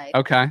save your life.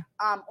 Okay.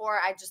 Or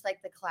I just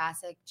like the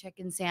classic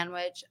chicken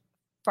sandwich,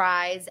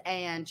 fries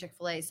and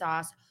Chick-fil-A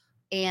sauce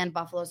and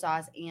buffalo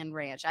sauce and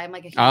ranch. I'm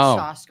like a huge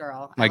sauce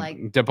girl. I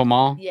like dip them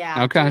all?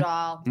 Yeah. Okay. Do it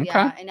all. Okay.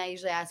 Yeah. And I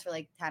usually ask for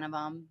like 10 of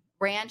them.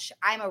 Ranch.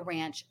 I'm a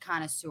ranch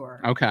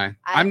connoisseur. Okay.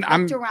 I'm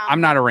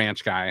not a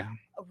ranch guy.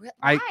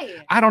 Why?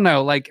 I don't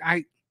know. Like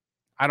I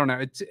don't know.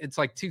 It's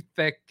like too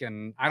thick,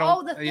 and I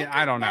don't.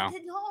 I don't know.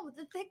 No,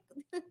 the thick.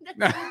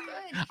 That's so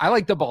good. I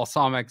like the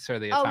balsamics or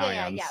the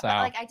Italian. Yeah. So. But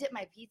like I dip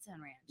my pizza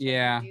in ranch.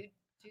 Yeah.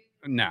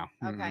 No.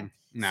 Okay.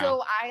 No.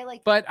 So I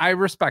like. But I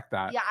respect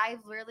that. Yeah, I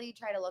really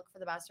try to look for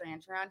the best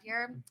ranch around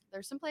here.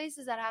 There's some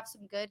places that have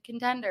some good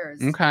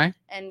contenders. Okay.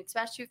 And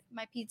especially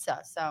my pizza.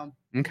 So.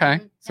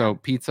 Okay. So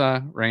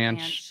pizza,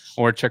 ranch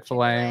or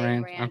Chick-fil-A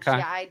ranch. Okay.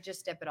 Yeah, I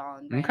just dip it all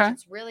in ranch. Okay.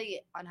 It's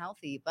really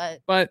unhealthy,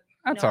 but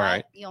that's all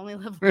right. You only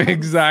live once.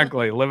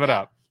 Exactly. Live it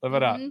up. Live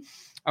it up.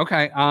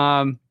 Okay.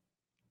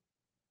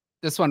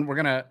 This one we're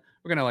gonna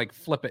like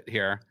flip it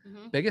here.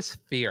 Biggest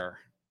fear.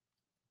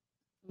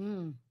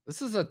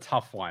 This is a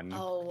tough one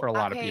for a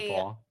lot of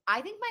people.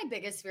 I think my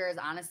biggest fear has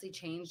honestly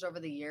changed over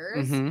the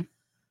years.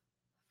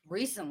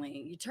 Recently,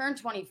 you turn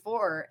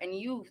 24 and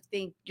you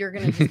think you're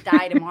gonna just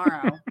die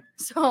tomorrow.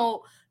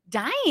 So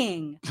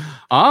dying.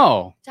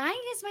 Oh, dying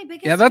is my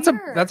biggest. Yeah, that's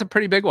a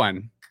pretty big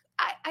one.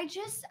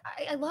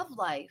 I love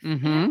life. I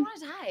don't want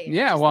to die.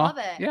 Yeah, love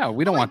it. Yeah,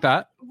 we don't want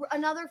that.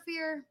 Another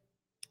fear,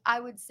 I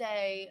would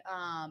say,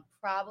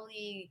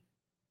 probably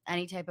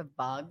any type of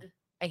bug.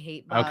 I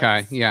hate bugs.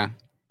 Okay, yeah.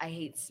 I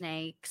hate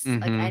snakes.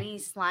 Like any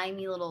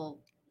slimy little.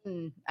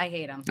 I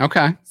hate them.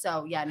 Okay.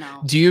 So yeah,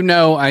 no. Do you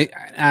know? I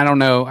don't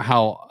know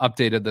how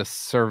updated this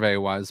survey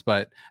was,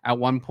 but at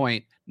one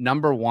point,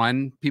 number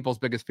one, people's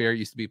biggest fear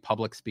used to be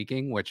public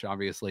speaking, which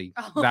obviously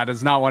that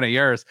is not one of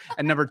yours.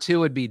 And number two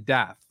would be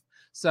death.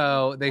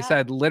 So they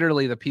said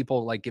literally the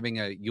people like giving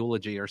a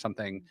eulogy or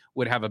something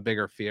would have a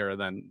bigger fear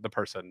than the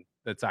person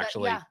that's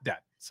actually dead.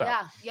 So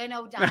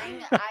no,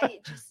 dying.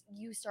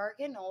 You start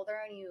getting older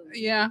and you.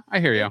 Yeah, I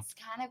hear you. It's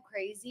kind of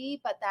crazy,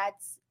 but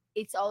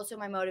it's also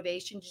my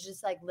motivation to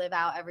just like live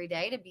out every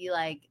day to be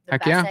like the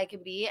best I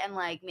can be and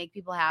like make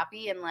people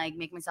happy and like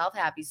make myself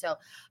happy. So,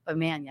 but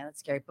man,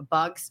 that's scary. But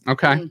bugs.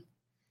 Okay.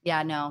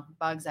 Yeah, no,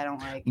 bugs I don't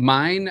like.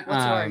 Mine,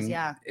 what's yours?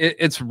 Yeah.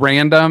 It's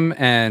random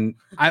and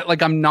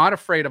I'm not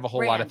afraid of a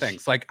whole lot of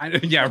things. Like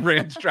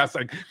ranch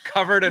dressing,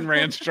 covered in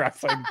ranch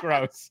dressing.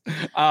 Gross.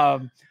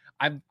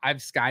 I've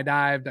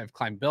skydived, I've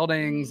climbed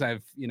buildings,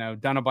 I've,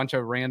 done a bunch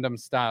of random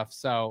stuff.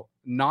 So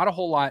not a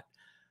whole lot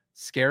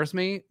scares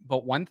me.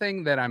 But one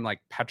thing that I'm like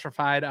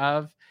petrified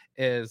of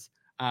is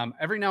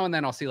every now and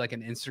then I'll see like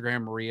an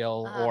Instagram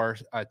reel or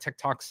a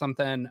TikTok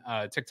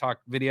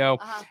video.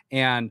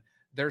 And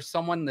there's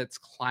someone that's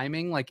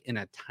climbing like in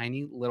a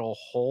tiny little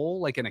hole,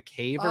 like in a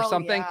cave or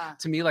something.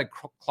 To me, like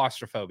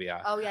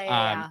claustrophobia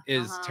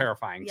is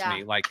terrifying to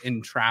me, like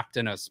entrapped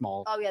in a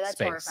small that's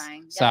space.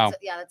 Horrifying. So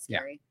that's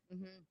scary.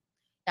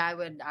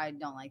 I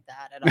don't like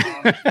that at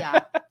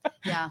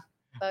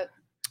all.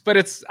 But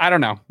it's, I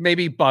don't know,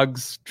 maybe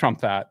bugs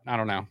trump that. I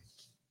don't know.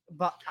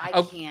 But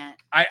I can't.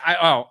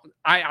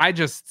 I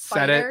just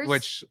said it,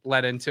 which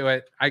led into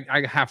it.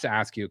 I have to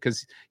ask you,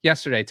 because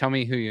yesterday, tell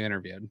me who you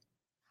interviewed.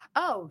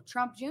 Oh,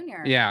 Trump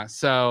Jr. Yeah.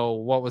 So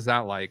what was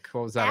that like?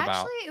 What was that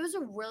about? Actually, it was a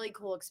really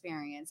cool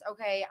experience.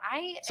 Okay.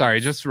 Sorry,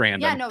 just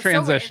random. Yeah, no,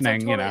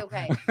 transitioning, totally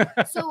okay.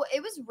 So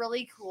it was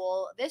really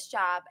cool. This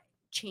job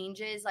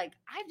changes. Like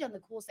I've done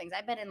the coolest things.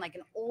 I've been in like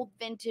an old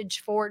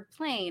vintage Ford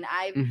plane.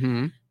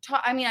 I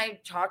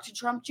talked to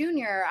Trump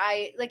Jr.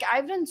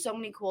 I've done so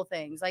many cool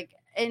things. Like,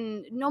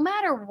 and no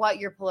matter what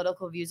your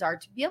political views are,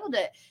 to be able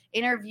to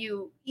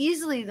interview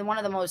easily one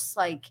of the most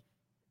like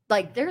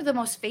they're the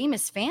most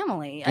famous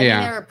family. I mean,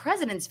 they're a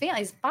president's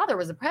family. His father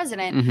was a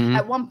president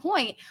at one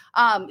point.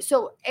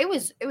 So it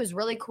was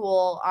really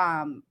cool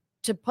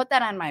to put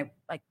that on my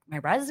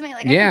resume.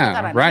 Like I can put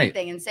that on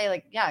anything and say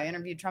like, I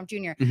interviewed Trump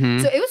Jr.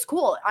 So it was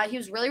cool. He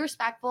was really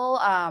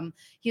respectful.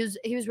 He was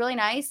really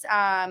nice.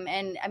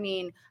 And I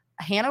mean,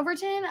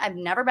 Hanoverton, I've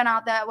never been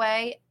out that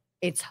way.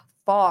 It's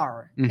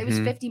far. It was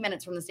 50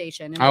 minutes from the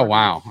station. Oh,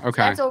 wow.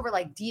 Okay. So that's over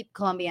like deep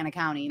Columbiana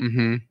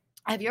County.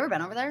 Have you ever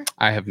been over there?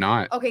 I have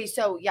not. Okay,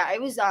 so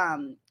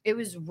it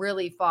was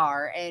really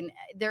far, and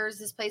there's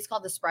this place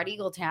called the Spread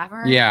Eagle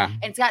Tavern. Yeah,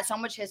 and it's got so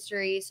much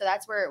history. So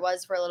that's where it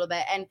was for a little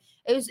bit, and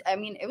it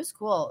was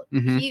cool.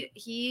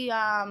 He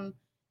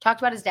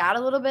talked about his dad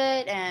a little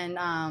bit,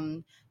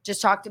 and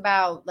just talked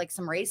about like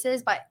some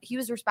races, but he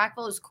was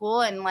respectful. It was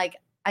cool, and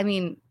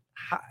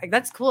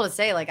that's cool to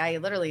say. Like I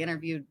literally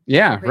interviewed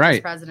the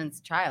previous president's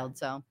child.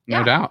 So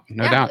no doubt,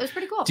 it was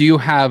pretty cool. Do you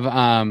have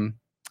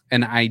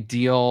do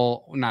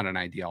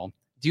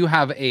you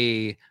have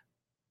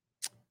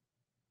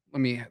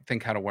let me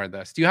think how to word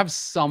this. Do you have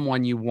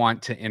someone you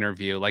want to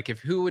interview? Like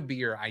who would be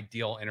your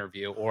ideal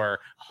interview or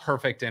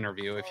perfect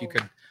interview if you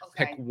could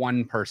pick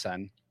one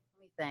person?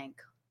 Let me think.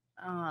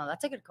 Oh,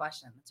 that's a good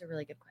question. That's a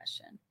really good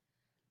question.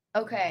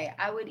 Okay,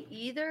 I would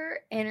either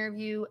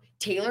interview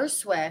Taylor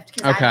Swift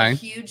because I'm a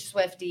huge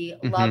Swiftie,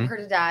 love her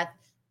to death.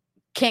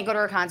 Can't go to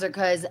her concert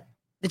because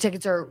the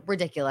tickets are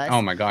ridiculous.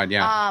 Oh my God,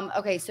 yeah.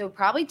 Okay, so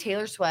probably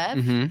Taylor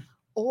Swift,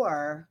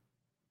 or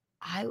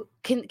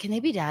can they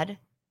be dead?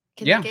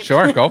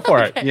 Sure, go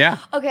for it. Yeah.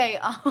 Okay.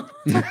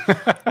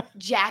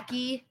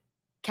 Jackie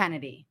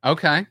Kennedy.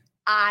 Okay.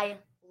 I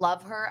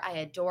love her. I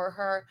adore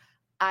her.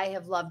 I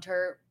have loved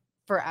her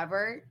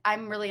forever.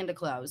 I'm really into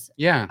clothes.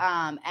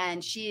 Yeah.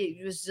 And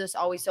she was just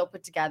always so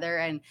put together.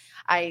 And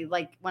I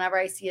whenever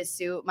I see a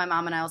suit, my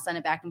mom and I will send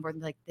it back and forth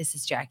and be like, this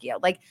is Jackie.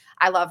 Like,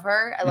 I love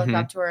her. I look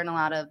up to her in a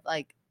lot of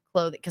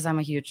clothing because I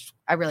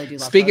really do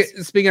love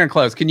clothes. Speaking of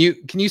clothes, can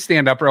you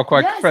stand up real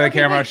quick for the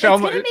camera? Show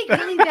me. It's gonna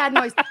make really bad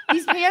noise.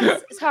 These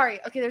pants, sorry.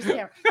 Okay, there's the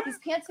camera. These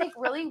pants make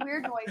really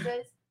weird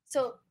noises.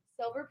 So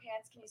silver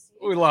pants, can you see?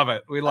 We love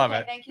it. We love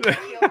it. Thank you.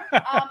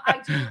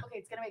 I do. Okay,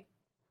 it's gonna make.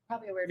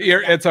 Probably a weird.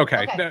 It's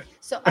okay. Okay. No.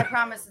 So I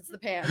promise it's the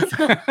pants.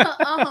 But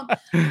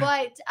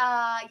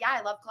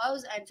I love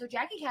clothes, and so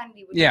Jackie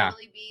Kennedy would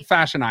totally be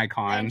fashion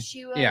icon. And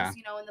she was,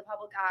 in the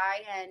public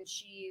eye, and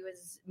she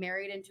was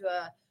married into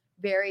a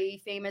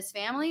very famous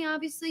family,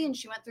 obviously, and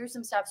she went through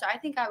some stuff. So I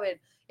think I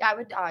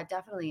would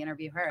definitely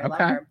interview her. I love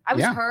her. I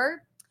was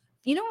her,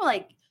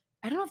 like.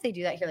 I don't know if they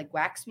do that here, like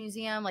wax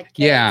museum, like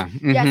kids. Yeah.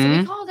 Mm-hmm. Yeah. So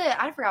we called it.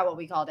 I forgot what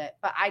we called it,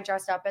 but I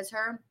dressed up as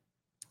her.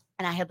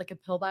 And I had like a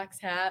pillbox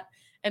hat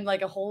and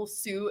like a whole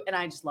suit, and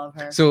I just love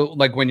her. So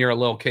like when you're a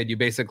little kid, you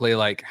basically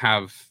like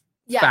have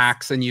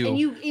facts and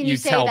you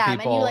say tell them,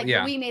 people. And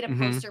you we made a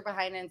poster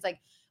behind it. And it's like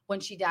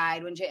when she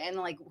died, and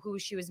like who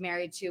she was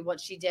married to, what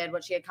she did,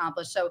 what she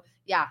accomplished. So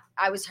yeah,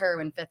 I was her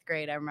in 5th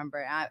grade. I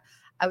remember.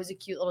 I was a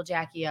cute little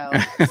Jackie O.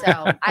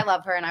 So I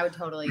love her, and I would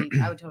totally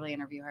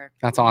interview her.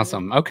 That's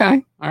awesome.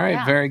 Okay. All right.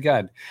 Yeah. Very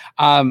good.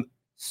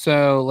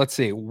 So let's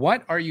see.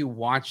 What are you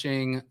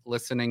watching,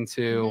 listening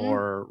to,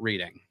 or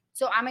reading?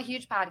 So I'm a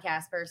huge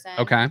podcast person.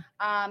 Okay.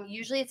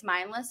 Usually it's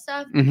mindless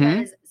stuff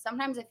because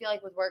sometimes I feel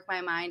like with work,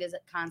 my mind is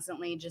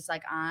constantly just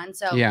like on.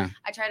 So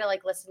I try to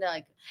like listen to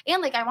I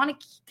want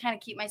to kind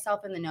of keep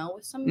myself in the know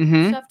with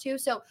some stuff too.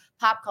 So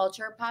pop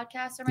culture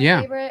podcasts are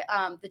my favorite.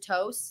 The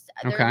Toast.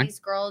 There are these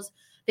girls.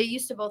 They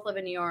used to both live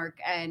in New York,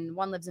 and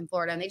one lives in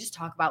Florida, and they just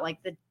talk about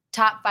like the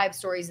top 5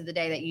 stories of the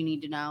day that you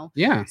need to know.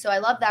 Yeah. So I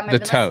love them. The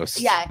Toast.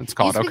 It's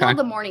called. It used to be called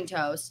the Morning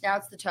Toast. Now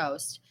it's the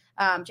Toast.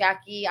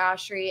 Jackie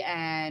Oshry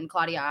and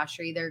Claudia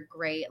Oshry. They're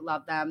great.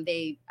 Love them.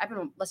 I've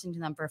been listening to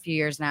them for a few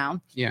years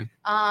now. Yeah.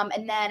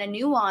 And then a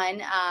new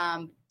one,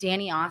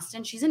 Danny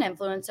Austin. She's an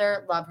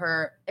influencer. Love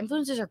her.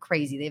 Influencers are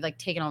crazy. They've like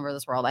taken over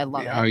this world. I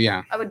love it. Oh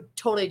yeah. I would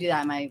totally do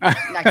that in my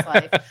next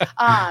life.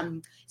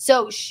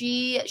 So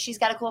she's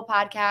got a cool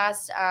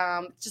podcast.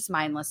 Just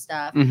mindless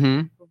stuff.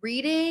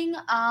 Reading.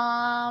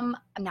 I'm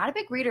not a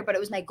big reader, but it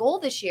was my goal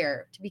this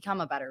year to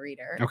become a better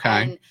reader.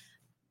 Okay. And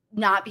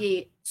not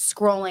be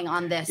scrolling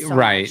on this so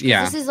right much,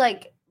 yeah this is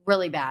like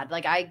really bad.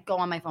 Like I go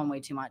on my phone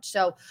way too much.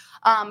 So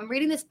I'm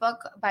reading this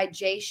book by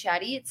Jay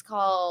Shetty. It's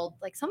called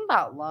like something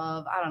about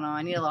love. I don't know,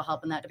 I need a little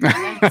help in that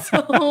department.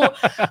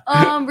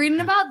 So reading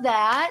about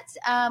that.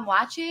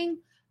 Watching,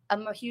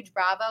 I'm a huge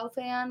Bravo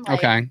fan,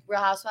 like Real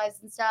Housewives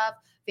and stuff.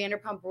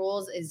 Vanderpump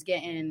Rules is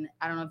getting,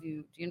 I don't know if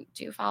do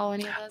you follow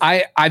any of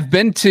this? I've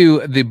been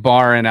to the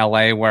bar in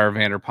LA where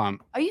Vanderpump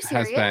Are you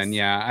serious? has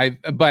been.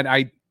 But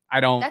I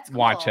don't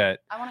watch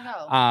it. I want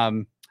to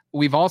go.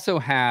 We've also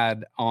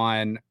had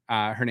on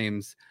her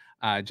name's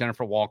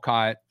Jennifer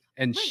Walcott,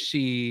 and how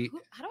do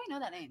I know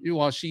that name?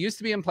 Well, she used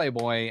to be in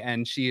Playboy,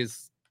 and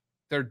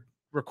they're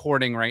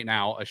recording right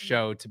now a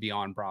show to be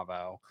on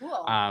Bravo.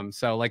 Cool.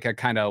 So like a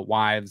kind of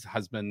wives,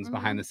 husbands,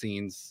 behind the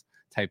scenes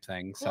type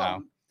thing.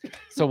 Cool.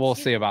 So we'll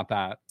see about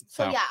that.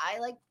 So yeah, I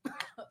like.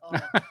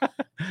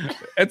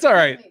 It's all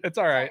right. It's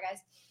all right, guys.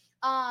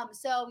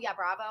 So yeah,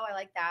 Bravo. I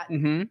like that.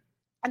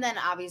 And then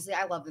obviously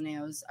I love the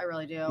news. I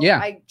really do. Yeah.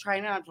 I try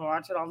not to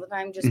watch it all the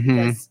time just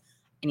because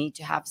I need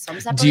to have some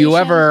separation. Do you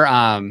ever,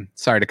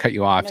 sorry to cut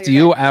you off. Do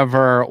you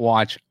ever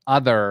watch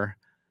other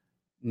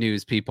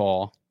news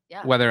people,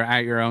 whether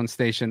at your own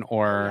station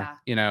or,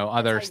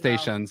 other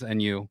stations, and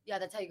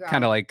that's how you grow.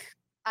 Kind of like.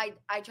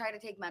 I try to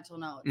take mental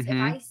notes. If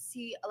I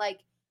see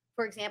like,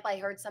 for example, I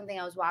heard something,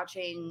 I was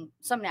watching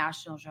some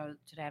national show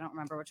today. I don't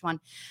remember which one,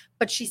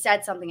 but she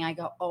said something. I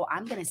go, oh,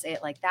 I'm going to say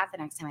it like that the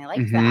next time I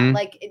like that.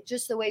 Like it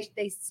just the way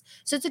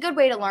so it's a good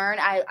way to learn.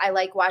 I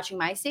like watching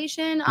my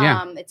station.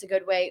 It's a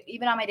good way,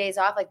 even on my days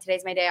off, like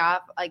today's my day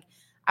off. Like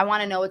I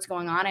want to know what's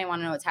going on. I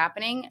want to know what's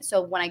happening.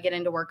 So when I get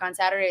into work on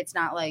Saturday, it's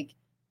not like,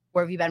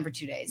 where have you been for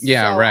 2 days?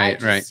 Yeah. So right.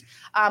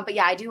 But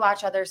yeah, I do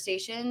watch other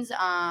stations.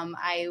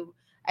 I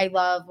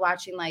love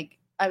watching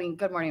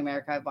Good Morning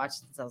America. I've watched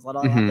since I was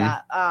little. I love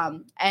that.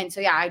 And so,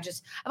 yeah, I've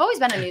always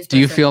been a news person. Do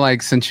you feel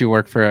like since you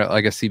work for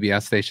like a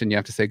CBS station, you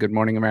have to say Good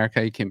Morning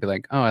America? You can't be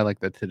like, oh, I like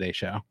the Today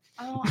Show.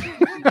 Oh,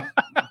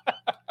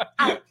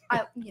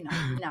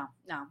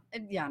 no.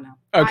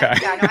 Okay.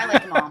 I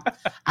like them all.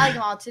 I like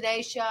them all.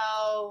 Today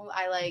Show.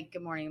 I like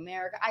Good Morning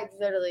America. I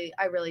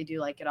really do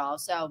like it all.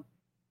 So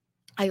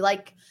I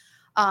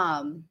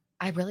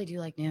really do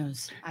like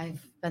news.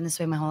 I've been this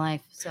way my whole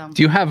life. So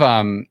do you have,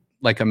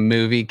 like a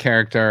movie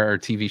character or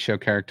TV show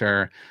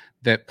character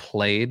that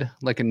played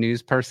like a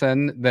news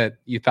person that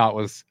you thought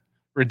was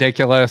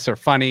ridiculous or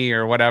funny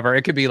or whatever?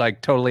 It could be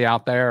like totally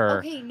out there. Or...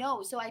 Okay,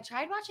 no. So I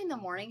tried watching the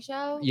morning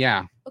show.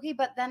 Yeah. Okay,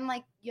 but then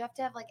like you have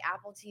to have like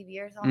Apple TV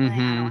or something.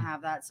 I don't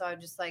have that. So I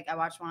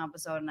watched one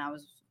episode and I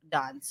was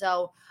done.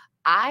 So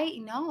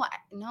I'm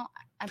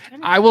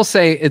trying to. I will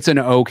say it's an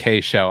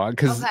okay show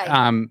because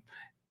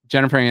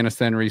Jennifer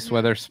Aniston, Reese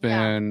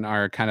Witherspoon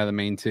are kind of the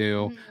main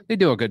two. They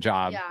do a good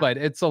job, but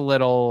it's a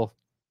little,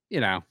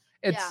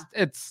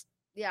 it's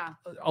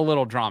a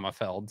little drama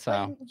filled.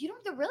 So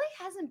there really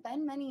hasn't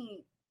been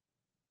many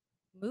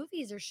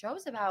movies or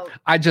shows about.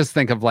 I just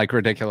think of like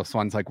ridiculous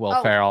ones like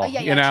Will Ferrell, like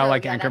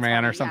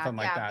Anchorman or something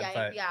like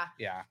that.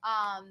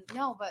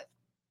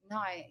 No,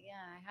 I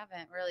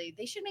haven't really.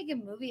 They should make a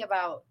movie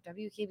about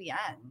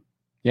WKBN.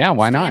 Yeah,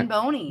 why Stan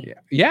not? Boney.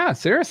 Yeah,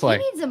 seriously.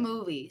 He needs a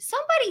movie. Some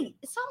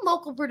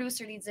local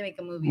producer needs to make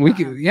a movie.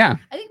 Yeah.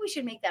 I think we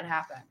should make that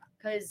happen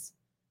because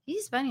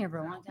he's been here for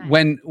a long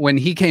time. When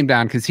he came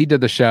down, because he did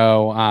the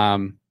show,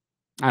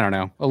 I don't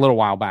know, a little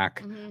while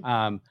back.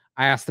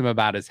 I asked him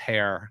about his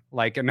hair,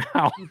 like, and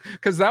how,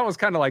 because that was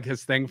kind of like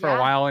his thing for a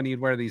while, and he'd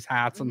wear these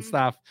hats and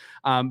stuff.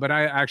 But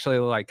I actually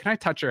like, can I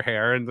touch your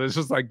hair? And it's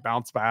just like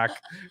bounce back.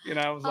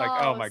 I was like,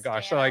 oh my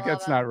gosh, so like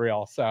it's not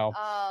real. So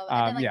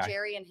and then like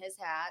Jerry and his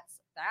hats.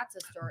 That's a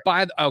story.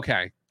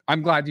 Okay.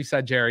 I'm glad you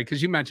said Jerry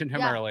because you mentioned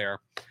him earlier.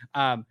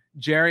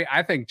 Jerry,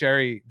 I think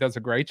Jerry does a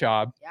great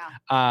job.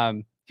 Yeah.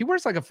 He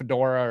wears like a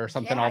fedora or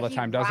something all the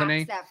time, doesn't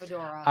he? That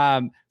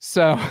fedora.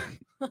 So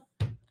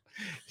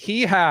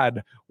he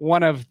had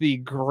one of the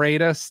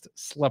greatest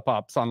slip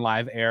ups on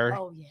live air.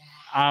 Oh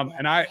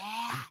yeah.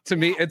 To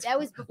me, it's that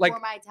was before like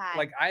my time.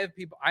 Like I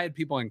had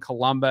people in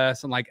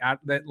Columbus and like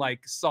that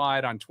like saw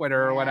it on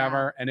Twitter or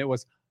whatever, and it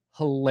was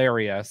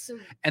hilarious.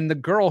 And the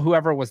girl,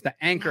 whoever was the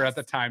anchor at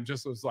the time,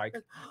 just was like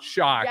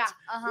shocked.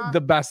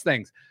 The best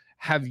things.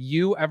 Have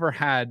you ever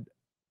had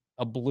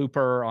a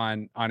blooper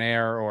on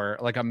air or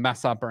like a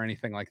mess up or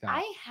anything like that?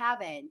 I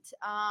haven't.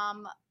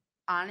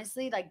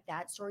 Honestly, like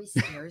that story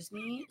scares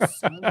me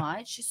so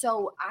much.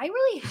 So I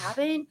really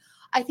haven't.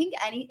 I think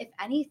if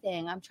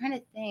anything, I'm trying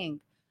to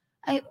think.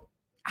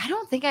 I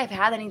don't think I've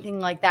had anything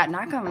like that,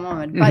 knock on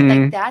wood, but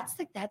like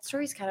that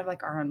story's kind of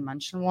like our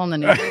unmentionable in the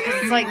news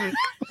because it's like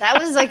that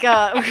was like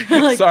a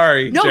like,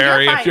 sorry, no,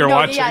 Jerry, if you're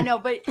watching. Yeah, no,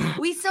 but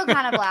we still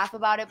kind of laugh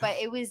about it. But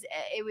it was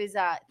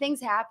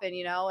things happen,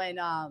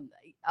 and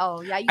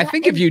I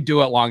think if you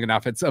do it long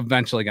enough, it's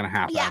eventually gonna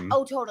happen. Yeah,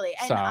 totally.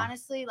 And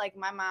honestly, like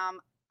my mom,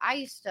 I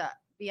used to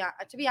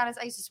be honest,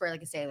 I used to swear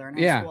like a sailor in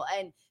high school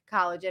and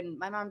college, and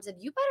my mom said,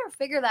 you better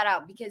figure that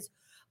out because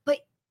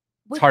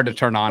it's hard to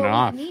turn on and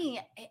off. Me,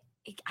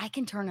 I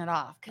can turn it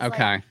off.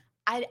 Okay.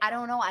 Like, I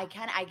don't know. I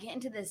get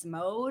into this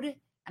mode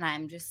and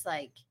I'm just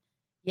like,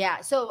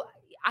 yeah. So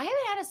I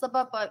haven't had a slip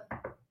up, but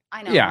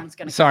I know one's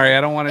going to. Sorry,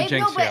 I don't want to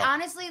jinx you. But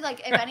honestly,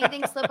 like if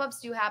anything, slip ups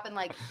do happen.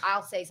 Like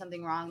I'll say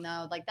something wrong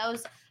though. Like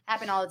those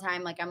happen all the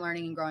time. Like I'm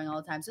learning and growing all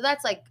the time. So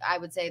that's like, I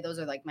would say those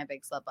are like my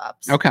big slip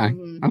ups. Okay.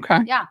 Okay.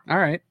 Yeah. All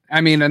right.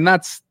 I mean, and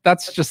that's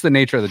just the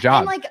nature of the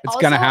job. And like, it's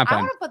going to happen.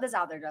 I want to put this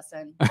out there,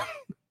 Justin.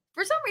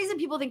 For some reason,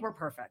 people think we're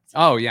perfect.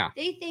 Oh, yeah.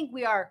 They think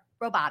we are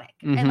robotic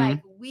and like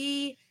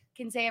we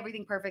can say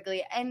everything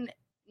perfectly. And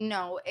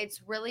no,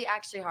 it's really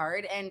actually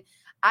hard. And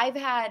I've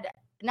had,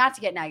 not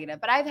to get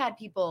negative, but I've had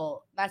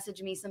people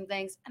message me some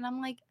things and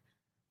I'm like,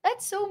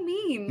 that's so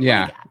mean.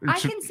 Yeah. Like, I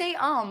can say,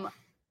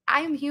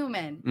 I'm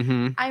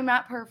human. I'm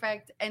not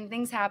perfect and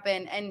things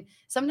happen. And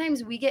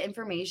sometimes we get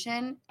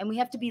information and we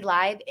have to be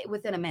live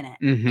within a minute.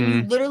 And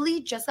you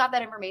literally just got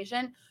that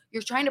information.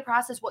 You're trying to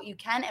process what you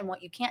can and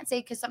what you can't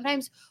say. Cause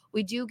sometimes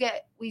we do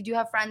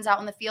have friends out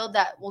in the field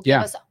that will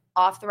give us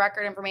off the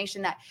record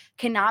information that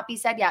cannot be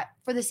said yet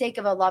for the sake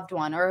of a loved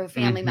one or a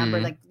family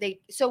member.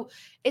 So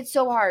it's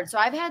so hard. So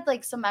I've had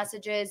like some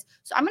messages.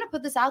 So I'm going to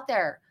put this out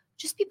there.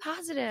 Just be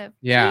positive,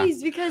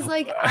 please, because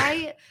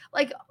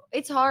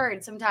it's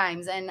hard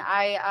sometimes. And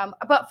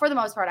but for the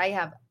most part, I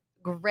have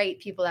great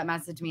people that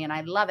message me and I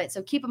love it.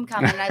 So keep them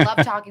coming. And I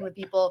love talking with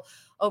people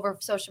over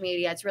social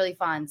media. It's really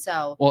fun.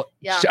 So,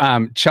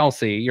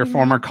 Chelsea, your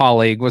former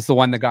colleague, was the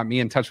one that got me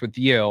in touch with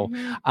you.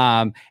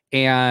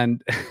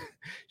 And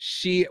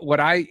what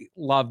I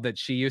love that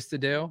she used to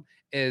do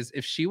is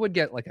if she would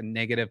get like a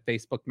negative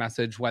Facebook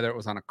message, whether it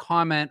was on a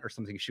comment or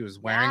something she was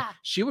wearing,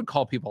 she would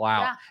call people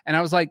out. And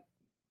I was like,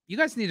 you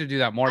guys need to do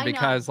that more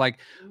because like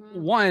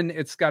one,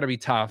 it's got to be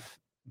tough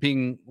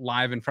being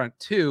live in front.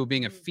 Two,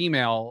 being a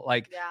female,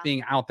 like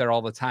being out there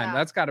all the time.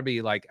 That's got to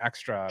be like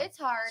extra. It's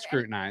hard.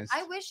 Scrutinized.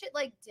 I wish it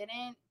like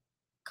didn't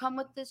come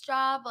with this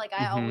job. Like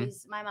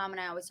my mom and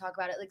I always talk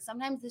about it. Like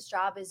sometimes this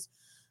job is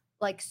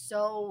like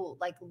so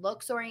like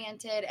looks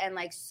oriented and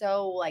like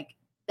so like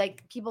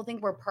people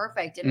think we're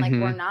perfect and like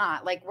we're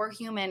not. Like we're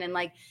human and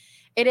like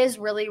it is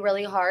really,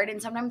 really hard.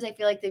 And sometimes I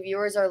feel like the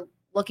viewers are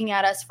looking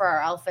at us for our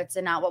outfits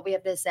and not what we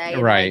have to say.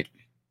 Right. Like,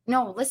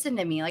 no, listen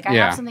to me. Like I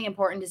have something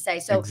important to say.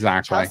 So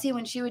Chelsea,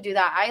 when she would do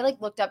that, I like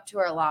looked up to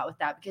her a lot with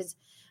that because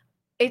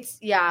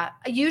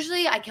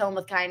usually I kill them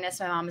with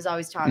kindness. My mom has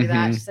always taught me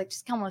that. She's like,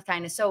 just kill them with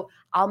kindness. So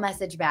I'll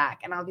message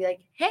back and I'll be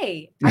like,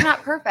 hey, I'm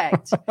not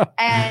perfect.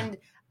 And,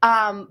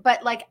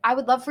 but like, I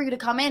would love for you to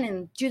come in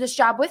and do this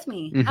job with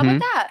me. How about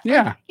that?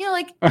 Yeah.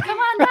 Like, come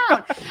on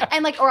down.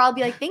 And like, or I'll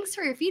be like, thanks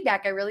for your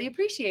feedback. I really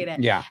appreciate it.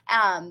 Yeah.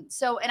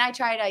 So, and I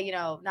try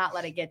to, not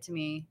let it get to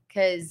me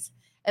because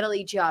it'll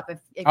eat you up if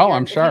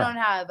I'm sure. If you don't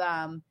have,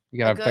 you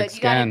gotta have thick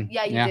skin.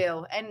 You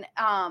do. And,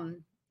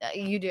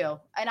 you do.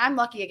 And I'm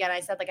lucky again. I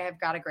said, like, I've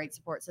got a great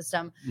support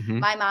system.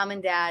 My mom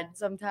and dad,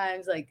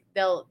 sometimes like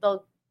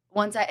they'll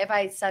if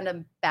I send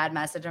a bad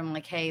message, I'm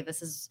like, hey,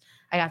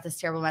 I got this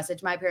terrible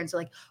message. My parents are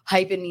like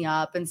hyping me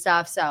up and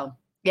stuff. So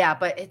yeah,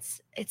 but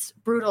it's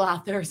brutal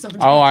out there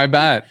sometimes. Oh, I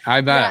bet.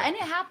 Yeah, and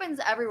it happens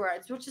everywhere,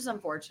 which is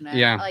unfortunate.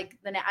 Yeah. Like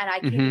and I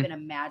can't even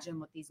imagine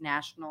what these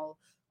national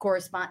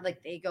correspondents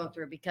like they go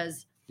through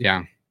because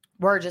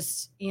we're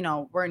just,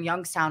 we're in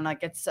Youngstown.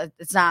 Like it's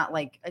not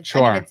like,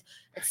 sure. I mean,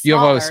 it's you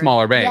have a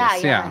smaller base.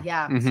 Yeah.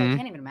 Mm-hmm. So I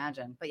can't even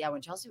imagine. But yeah,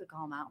 when Chelsea would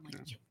call them out, I'm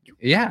like,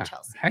 yeah,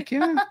 Chelsea. Heck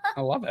yeah.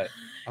 I love it.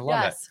 I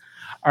love yes. it.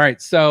 All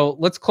right. So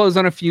let's close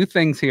on a few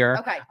things here.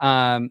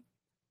 Okay.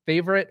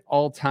 Favorite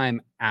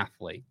all-time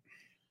athlete.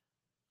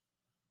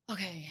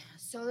 Okay.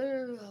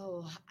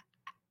 So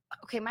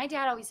okay, my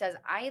dad always says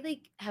I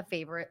have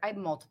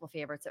multiple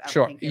favorites of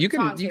sure. everything.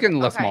 You can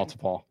list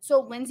multiple.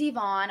 So Lindsey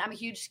Vonn, I'm a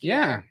huge skier.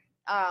 Yeah.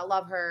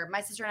 Love her.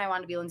 My sister and I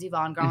wanted to be Lindsey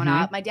Vonn growing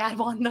up. My dad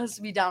wanted us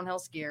to be downhill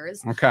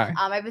skiers. Okay.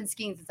 I've been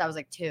skiing since I was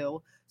like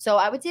 2. So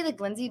I would say like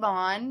Lindsey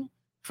Vonn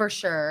for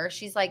sure.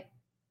 She's like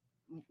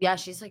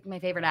my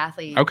favorite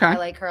athlete. Okay. I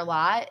like her a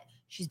lot.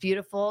 She's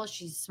beautiful.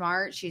 She's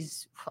smart.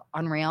 She's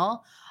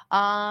unreal.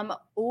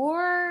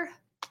 Or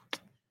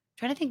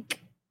trying to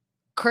think.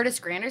 Curtis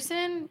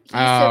Granderson.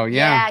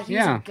 He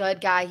was a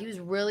good guy. He was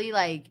really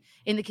like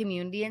in the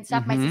community and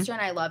stuff. My sister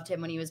and I loved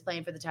him when he was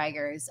playing for the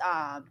Tigers.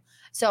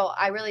 So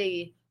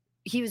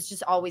he was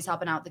just always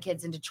helping out the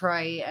kids in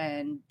Detroit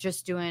and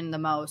just doing the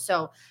most.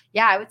 So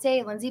yeah, I would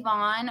say Lindsey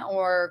Vonn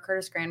or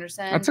Curtis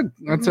Granderson.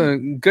 That's a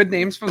good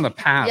names from the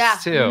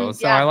past too.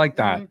 So I like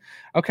that.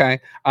 Okay.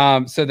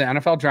 So the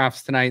NFL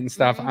drafts tonight and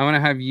stuff. I want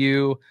to have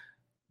you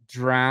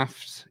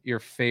draft your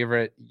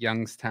favorite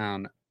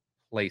Youngstown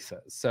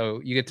places. So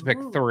you get to pick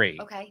 3.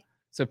 Okay.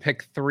 So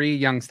pick 3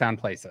 Youngstown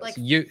places. Like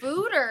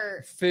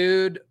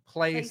food,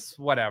 place,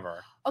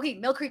 whatever. Okay,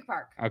 Mill Creek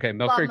Park. Okay,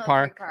 Mill Creek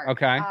Park.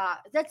 Okay.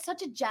 That's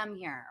such a gem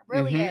here.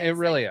 Really is. It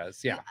really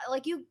is. Yeah.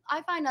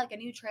 I find like a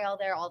new trail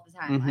there all the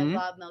time. I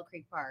love Mill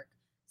Creek Park.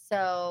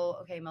 So,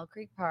 okay, Mill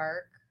Creek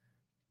Park.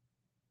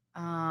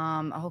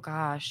 Oh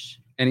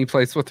gosh. Any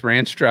place with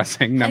ranch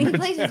dressing. Any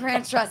place with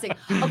ranch dressing.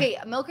 Okay,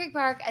 Mill Creek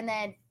Park, and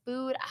then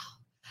food.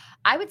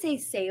 I would say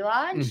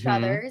Selah and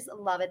Struthers.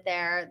 Love it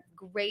there.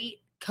 Great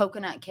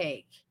coconut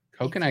cake.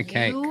 Coconut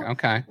cake.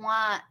 Okay.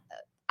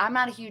 I'm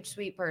not a huge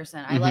sweet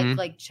person. I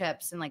like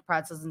chips and like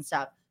pretzels and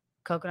stuff.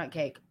 Coconut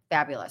cake.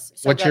 Fabulous.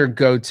 So what's your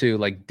go-to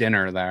like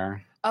dinner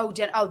there? Oh,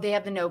 they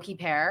have the gnocchi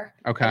pear.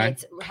 Okay. And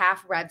it's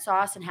half red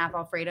sauce and half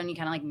Alfredo, and you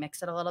kind of like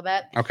mix it a little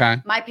bit. Okay.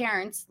 My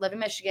parents live in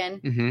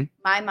Michigan.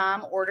 My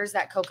mom orders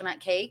that coconut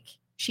cake.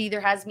 She either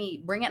has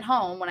me bring it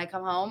home when I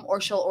come home, or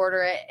she'll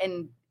order it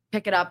and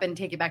pick it up and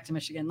take it back to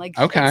Michigan. Like,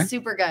 it's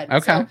super good.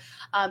 Okay.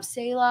 So,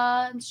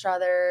 Selah and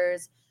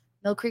Struthers,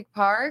 Mill Creek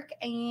Park,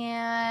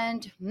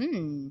 and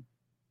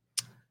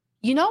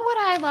you know what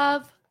I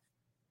love?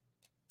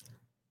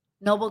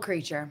 Noble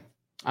Creature.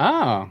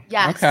 Oh,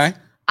 yes. Okay.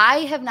 I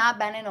have not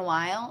been in a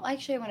while.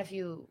 Actually, I went a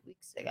few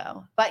weeks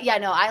ago. But yeah,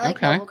 no, I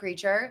like Noble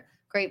Creature.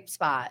 Great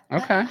spot.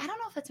 Okay. But I don't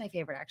know if that's my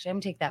favorite, actually. I'm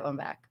going to take that one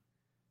back.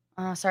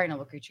 Sorry,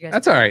 Noble Creature. Guys.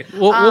 That's all right.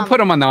 We'll put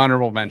them on the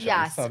honorable mention.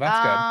 Yes. So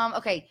that's good.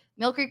 Okay.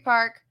 Mill Creek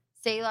Park,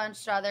 Selah and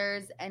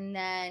Struthers, and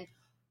then,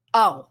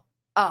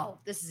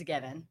 this is a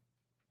given.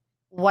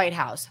 White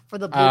House for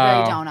the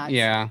blueberry donuts.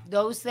 Yeah.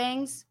 Those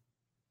things.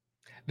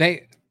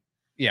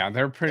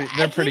 They're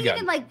pretty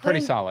good.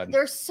 Pretty solid.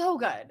 They're so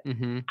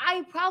good.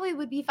 I probably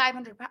would be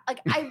 500 pounds.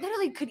 Like, I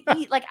literally could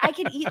eat,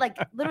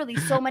 literally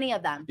so many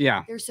of them.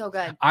 Yeah. They're so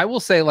good. I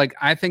will say,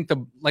 I think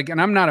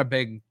and I'm not a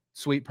big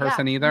sweet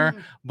person either,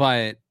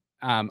 but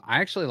I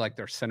actually like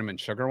their cinnamon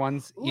sugar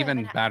ones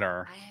even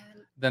better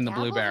than the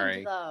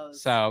blueberry.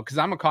 So, because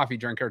I'm a coffee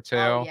drinker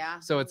too.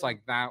 So it's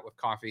like that with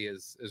coffee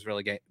is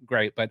really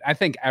great. But I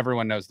think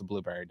everyone knows the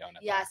blueberry donut.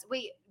 Yes.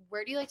 Wait,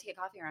 where do you like to get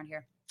coffee around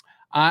here?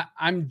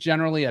 I'm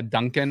generally a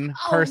Dunkin'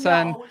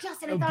 person. No,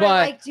 Justin, I thought I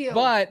liked you.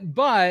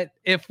 But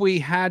if we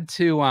had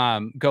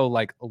to go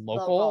like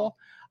local,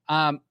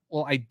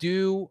 well, I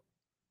do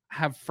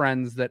have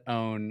friends that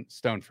own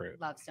Stone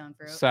Fruit. Love Stone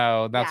Fruit.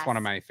 So that's one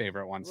of my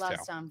favorite ones too. Love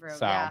Stone Fruit.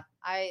 So, yeah,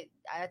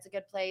 that's a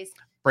good place.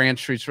 Branch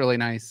Street's really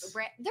nice.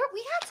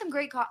 We had some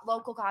great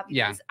local coffee.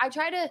 Yeah.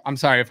 Places. I'm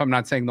sorry if I'm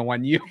not saying the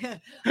one you.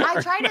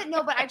 I try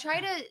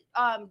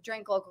to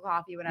drink local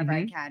coffee whenever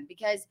I can,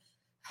 because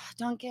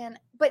Dunkin',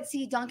 but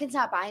see, Dunkin's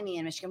not by me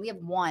in Michigan. We have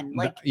one.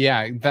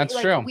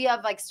 That's true. We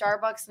have like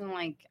Starbucks and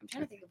I'm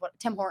trying to think of what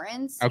Tim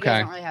Hortons. Okay. You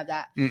guys don't really have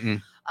that.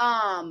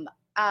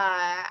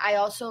 I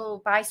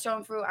also buy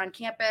Stone Fruit on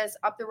campus,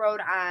 up the road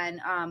on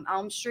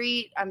Elm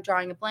Street. I'm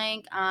drawing a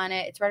blank on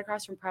it. It's right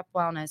across from Prep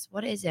Wellness.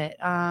 What is it?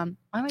 Why am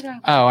I drawing?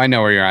 Oh, I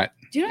know where you're at.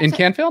 Do you know in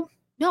Canfield?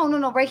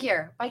 No, right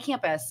here by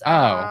campus.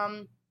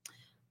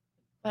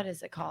 What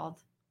is it called?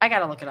 I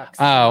gotta look it up.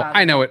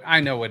 I know it. I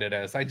know what it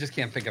is. I just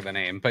can't think of the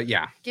name. But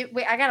yeah.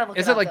 Wait, I gotta look.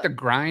 Is it like the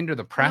Grind or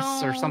the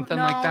Press or something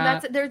like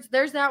that?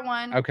 There's that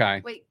one.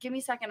 Okay. Wait, give me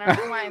a second. I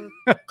don't know why I'm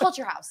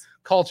Culture House.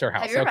 Culture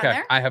House. Have you ever been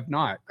there? I have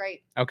not.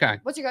 Great. Okay.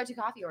 What's your go-to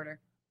coffee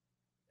order?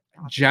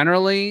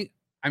 Generally,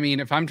 I mean,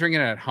 if I'm drinking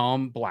it at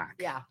home,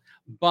 black. Yeah.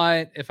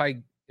 But if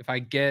I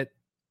get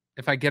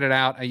it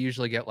out, I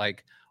usually get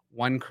like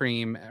one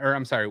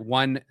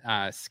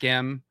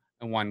skim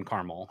and one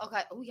caramel.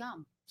 Okay. Oh,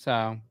 yum.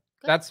 So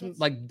that's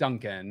like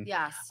Dunkin'.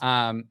 Yes.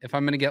 If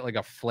I'm gonna get like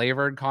a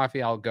flavored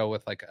coffee, I'll go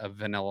with like a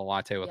vanilla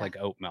latte with like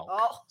oat milk.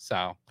 Oh.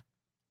 So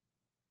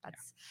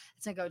That's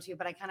a go-to,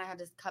 but I kind of had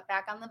to cut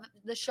back on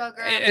the sugar.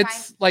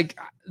 It's like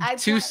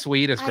too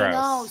sweet is gross. I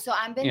know. So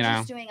I've been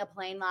just doing a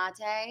plain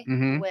latte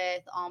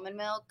with almond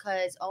milk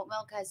because oat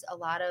milk has a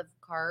lot of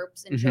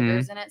carbs and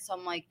sugars in it. So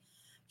I'm like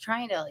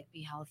trying to like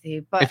be healthy.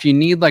 But if you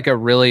need like a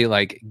really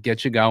like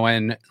get you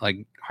going,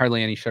 like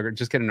hardly any sugar,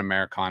 just get an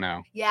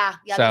Americano. Yeah,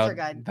 so those are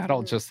good.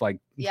 That'll just like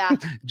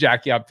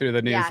jack you up through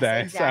the news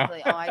day.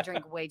 Exactly. So. Oh, I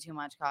drink way too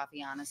much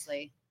coffee,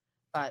 honestly.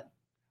 But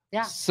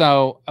yeah.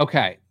 So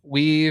okay,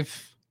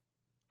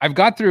 I've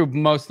got through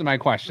most of my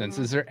questions.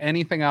 Is there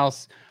anything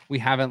else we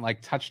haven't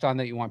like touched on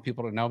that you want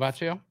people to know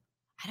about you?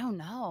 I don't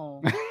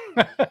know.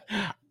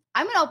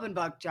 I'm an open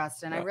book,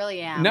 Justin. I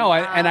really am. No,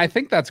 and I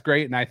think that's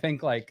great. And I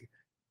think like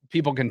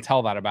people can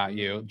tell that about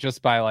you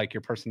just by like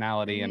your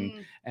personality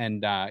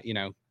and you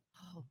know,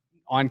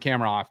 on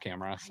camera, off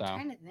camera. So I'm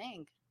trying to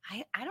think.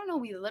 I don't know.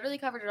 We literally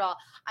covered it all.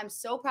 I'm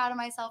so proud of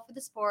myself for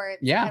the sports.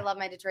 Yeah. I love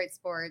my Detroit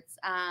sports.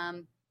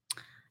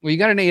 Well, you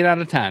got an 8 out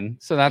of 10,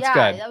 so that's good.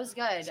 Yeah, that was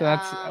good. So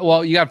that's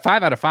well, you got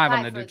 5 out of 5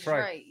 on the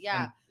Detroit.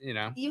 Yeah, and, you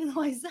know, even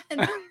though I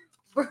said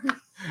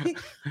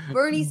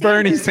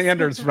Bernie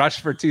Sanders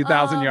rushed for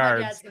 2,000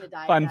 yards. My dad's gonna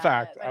die. Fun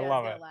fact. I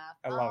love it.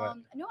 I love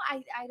it. No,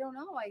 I don't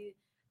know.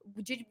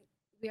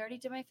 We already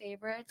did my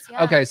favorites.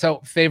 Yeah. Okay,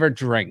 so favorite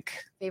drink.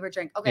 Okay,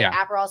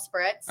 Aperol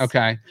Spritz.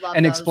 Okay, love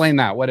and those. Explain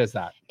that. What is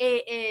that?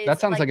 It is. That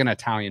sounds like an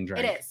Italian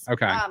drink. It is.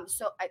 Okay.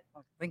 So I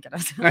think it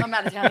is. I'm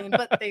not Italian,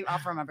 but they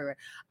offer them everywhere.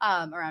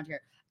 Around here.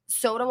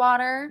 Soda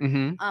water,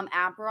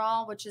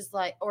 Aperol, which is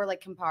like, or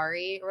like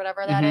Campari or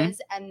whatever that is,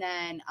 and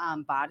then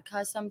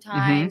vodka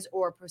sometimes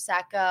or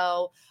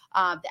Prosecco.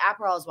 The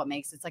Aperol is what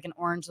makes it. It's like an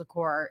orange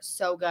liqueur,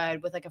 so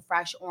good with like a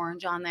fresh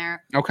orange on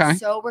there. Okay,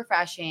 so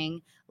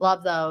refreshing.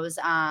 Love those.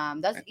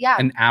 That's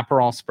an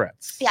Aperol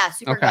Spritz. Yeah,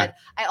 super good.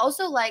 I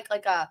also like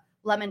a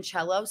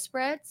limoncello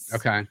Spritz.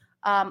 Okay.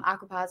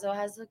 Acquapazzo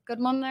has a good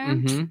one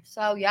there.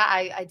 So yeah,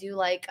 I do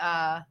like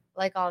all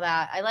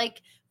that. I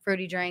like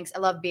fruity drinks. I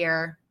love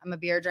beer. I'm a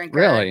beer drinker.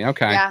 Really?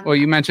 Okay. Yeah. Well,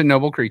 you mentioned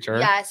Noble Creature.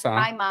 Yes. So.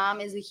 My mom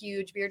is a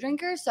huge beer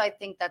drinker, so I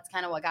think that's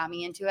kind of what got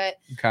me into it.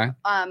 Okay.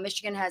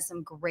 Michigan has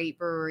some great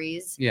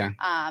breweries. Yeah.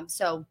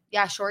 So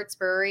yeah, Shorts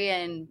Brewery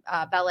in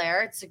Bel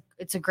Air.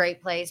 It's a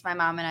great place. My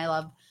mom and I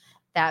love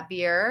that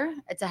beer.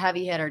 It's a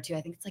heavy hitter too.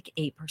 I think it's like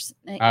 8%.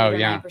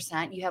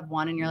 9%. You have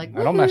one and you're like,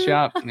 that'll mess you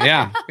up.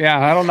 Yeah. Yeah.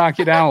 That'll knock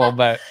you down a little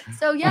bit.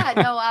 So yeah,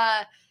 no,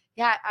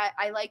 yeah,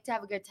 I like to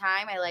have a good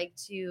time. I like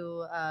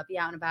to be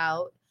out and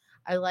about.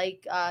 I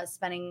like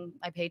spending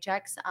my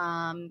paychecks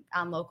on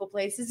local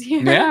places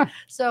here. Yeah.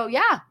 So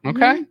yeah.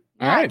 Okay.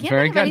 All right. I can't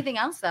Very think of good. anything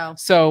else though.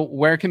 So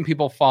where can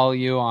people follow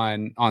you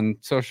on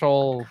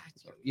social,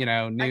 you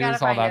know,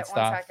 news, all that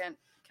stuff? 1 second.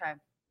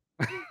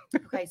 Okay.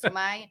 Okay. So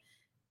my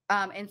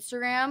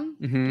Instagram,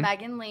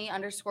 Megan Lee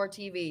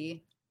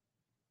 _TV.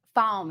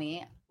 Follow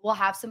me. We'll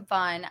have some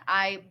fun.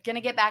 I'm going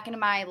to get back into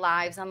my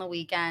lives on the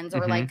weekends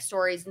or like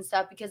stories and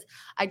stuff because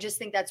I just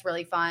think that's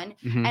really fun.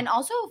 And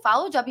also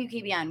follow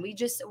WKBN.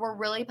 We're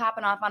really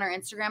popping off on our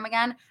Instagram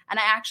again. And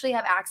I actually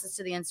have access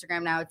to the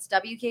Instagram now. It's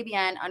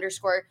WKBN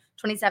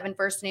 _27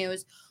 First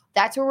News.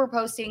 That's where we're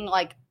posting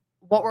like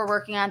what we're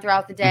working on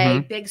throughout the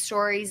day, big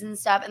stories and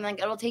stuff. And then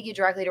it'll take you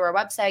directly to our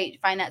website,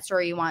 find that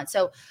story you want.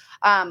 So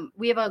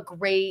we have a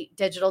great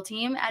digital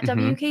team at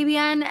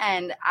WKBN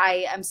and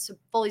I am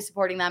fully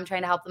supporting them,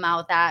 trying to help them out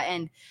with that.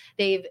 And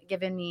they've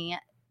given me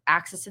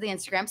access to the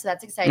Instagram. So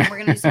that's exciting. We're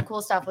going to do some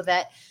cool stuff with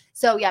it.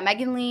 So yeah,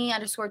 Megan Lee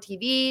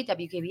 _TV,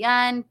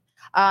 WKBN,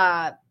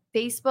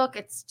 Facebook,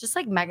 it's just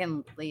like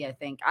Megan Lee, I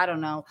think. I don't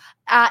know.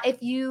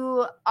 If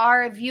you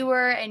are a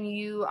viewer and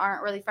you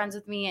aren't really friends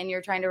with me and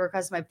you're trying to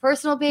request my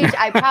personal page,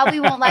 I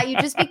probably won't let you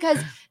just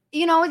because,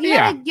 you know, you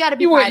gotta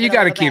be private. You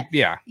gotta keep,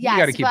 yes, you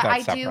gotta keep but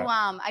that separate.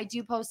 I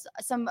do post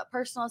some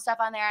personal stuff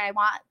on there and I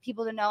want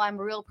people to know I'm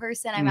a real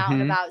person. I'm out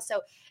and about.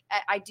 So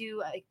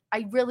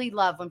I really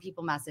love when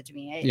people message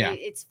me.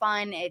 It's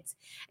fun.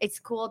 It's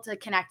cool to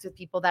connect with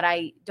people that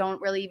I don't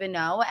really even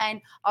know.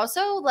 And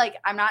also, like,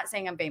 I'm not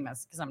saying I'm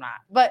famous because I'm not.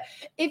 But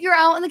if you're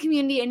out in the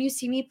community and you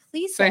see me,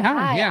 please say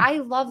hi. Yeah. I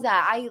love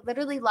that. I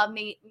literally love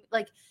me.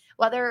 Like,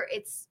 whether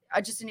it's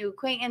just a new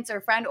acquaintance or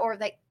friend or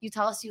that you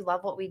tell us you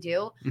love what we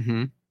do,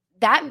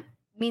 that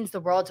means the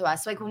world to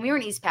us. Like, when we were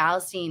in East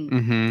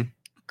Palestine,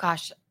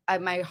 gosh,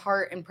 my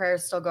heart and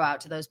prayers still go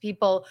out to those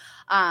people.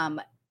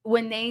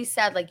 When they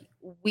said, like,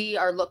 we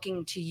are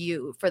looking to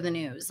you for the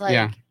news,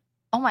 like,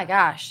 oh my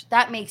gosh,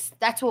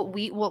 that's what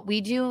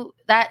we do.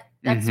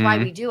 That's why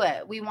we do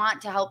it. We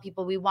want to help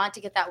people. We want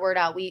to get that word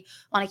out. We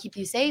want to keep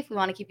you safe. We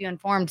want to keep you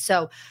informed.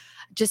 So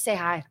just say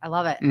hi. I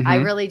love it. I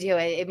really do.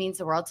 It means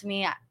the world to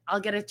me. I'll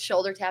get a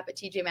shoulder tap at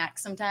TJ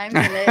Maxx sometimes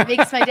and it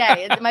makes my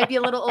day. It might be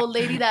a little old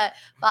lady that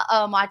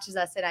watches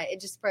us and it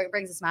just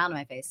brings a smile to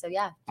my face. So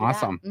yeah.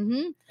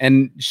 Awesome.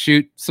 And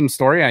shoot some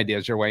story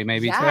ideas your way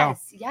maybe too.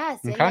 Yes.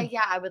 Okay.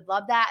 Yeah. I would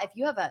love that. If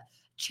you have a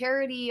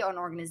charity or an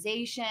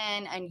organization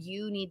and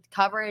you need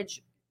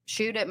coverage,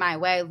 shoot it my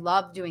way.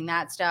 Love doing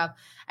that stuff.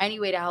 Any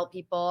way to help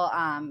people,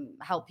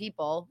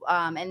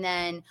 And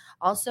then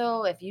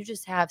also, if you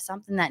just have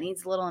something that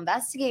needs a little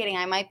investigating,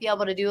 I might be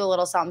able to do a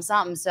little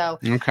something. So,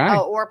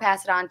 or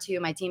pass it on to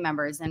my team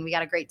members. And we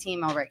got a great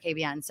team over at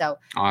KBN. So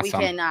we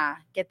can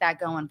get that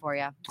going for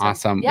you. So,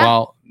 awesome. Yeah.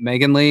 Well,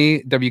 Megan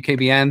Lee,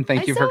 WKBN,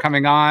 thank you for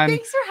coming on.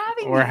 Thanks for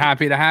having me. We're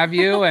happy to have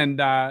you.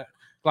 And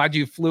glad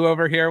you flew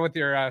over here with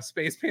your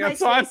space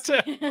pants on.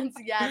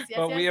 Yes.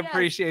 But we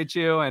appreciate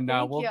you. And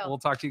we'll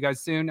talk to you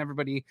guys soon.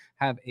 Everybody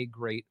have a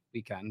great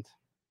weekend.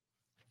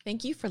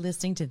 Thank you for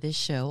listening to this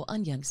show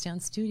on Youngstown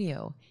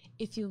Studio.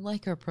 If you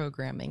like our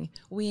programming,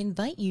 we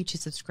invite you to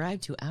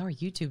subscribe to our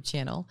YouTube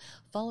channel,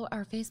 follow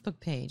our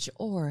Facebook page,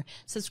 or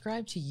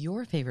subscribe to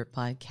your favorite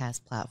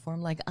podcast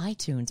platform like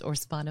iTunes or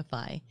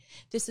Spotify.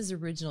 This is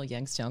original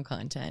Youngstown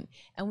content,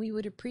 and we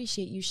would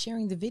appreciate you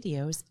sharing the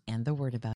videos and the word about it.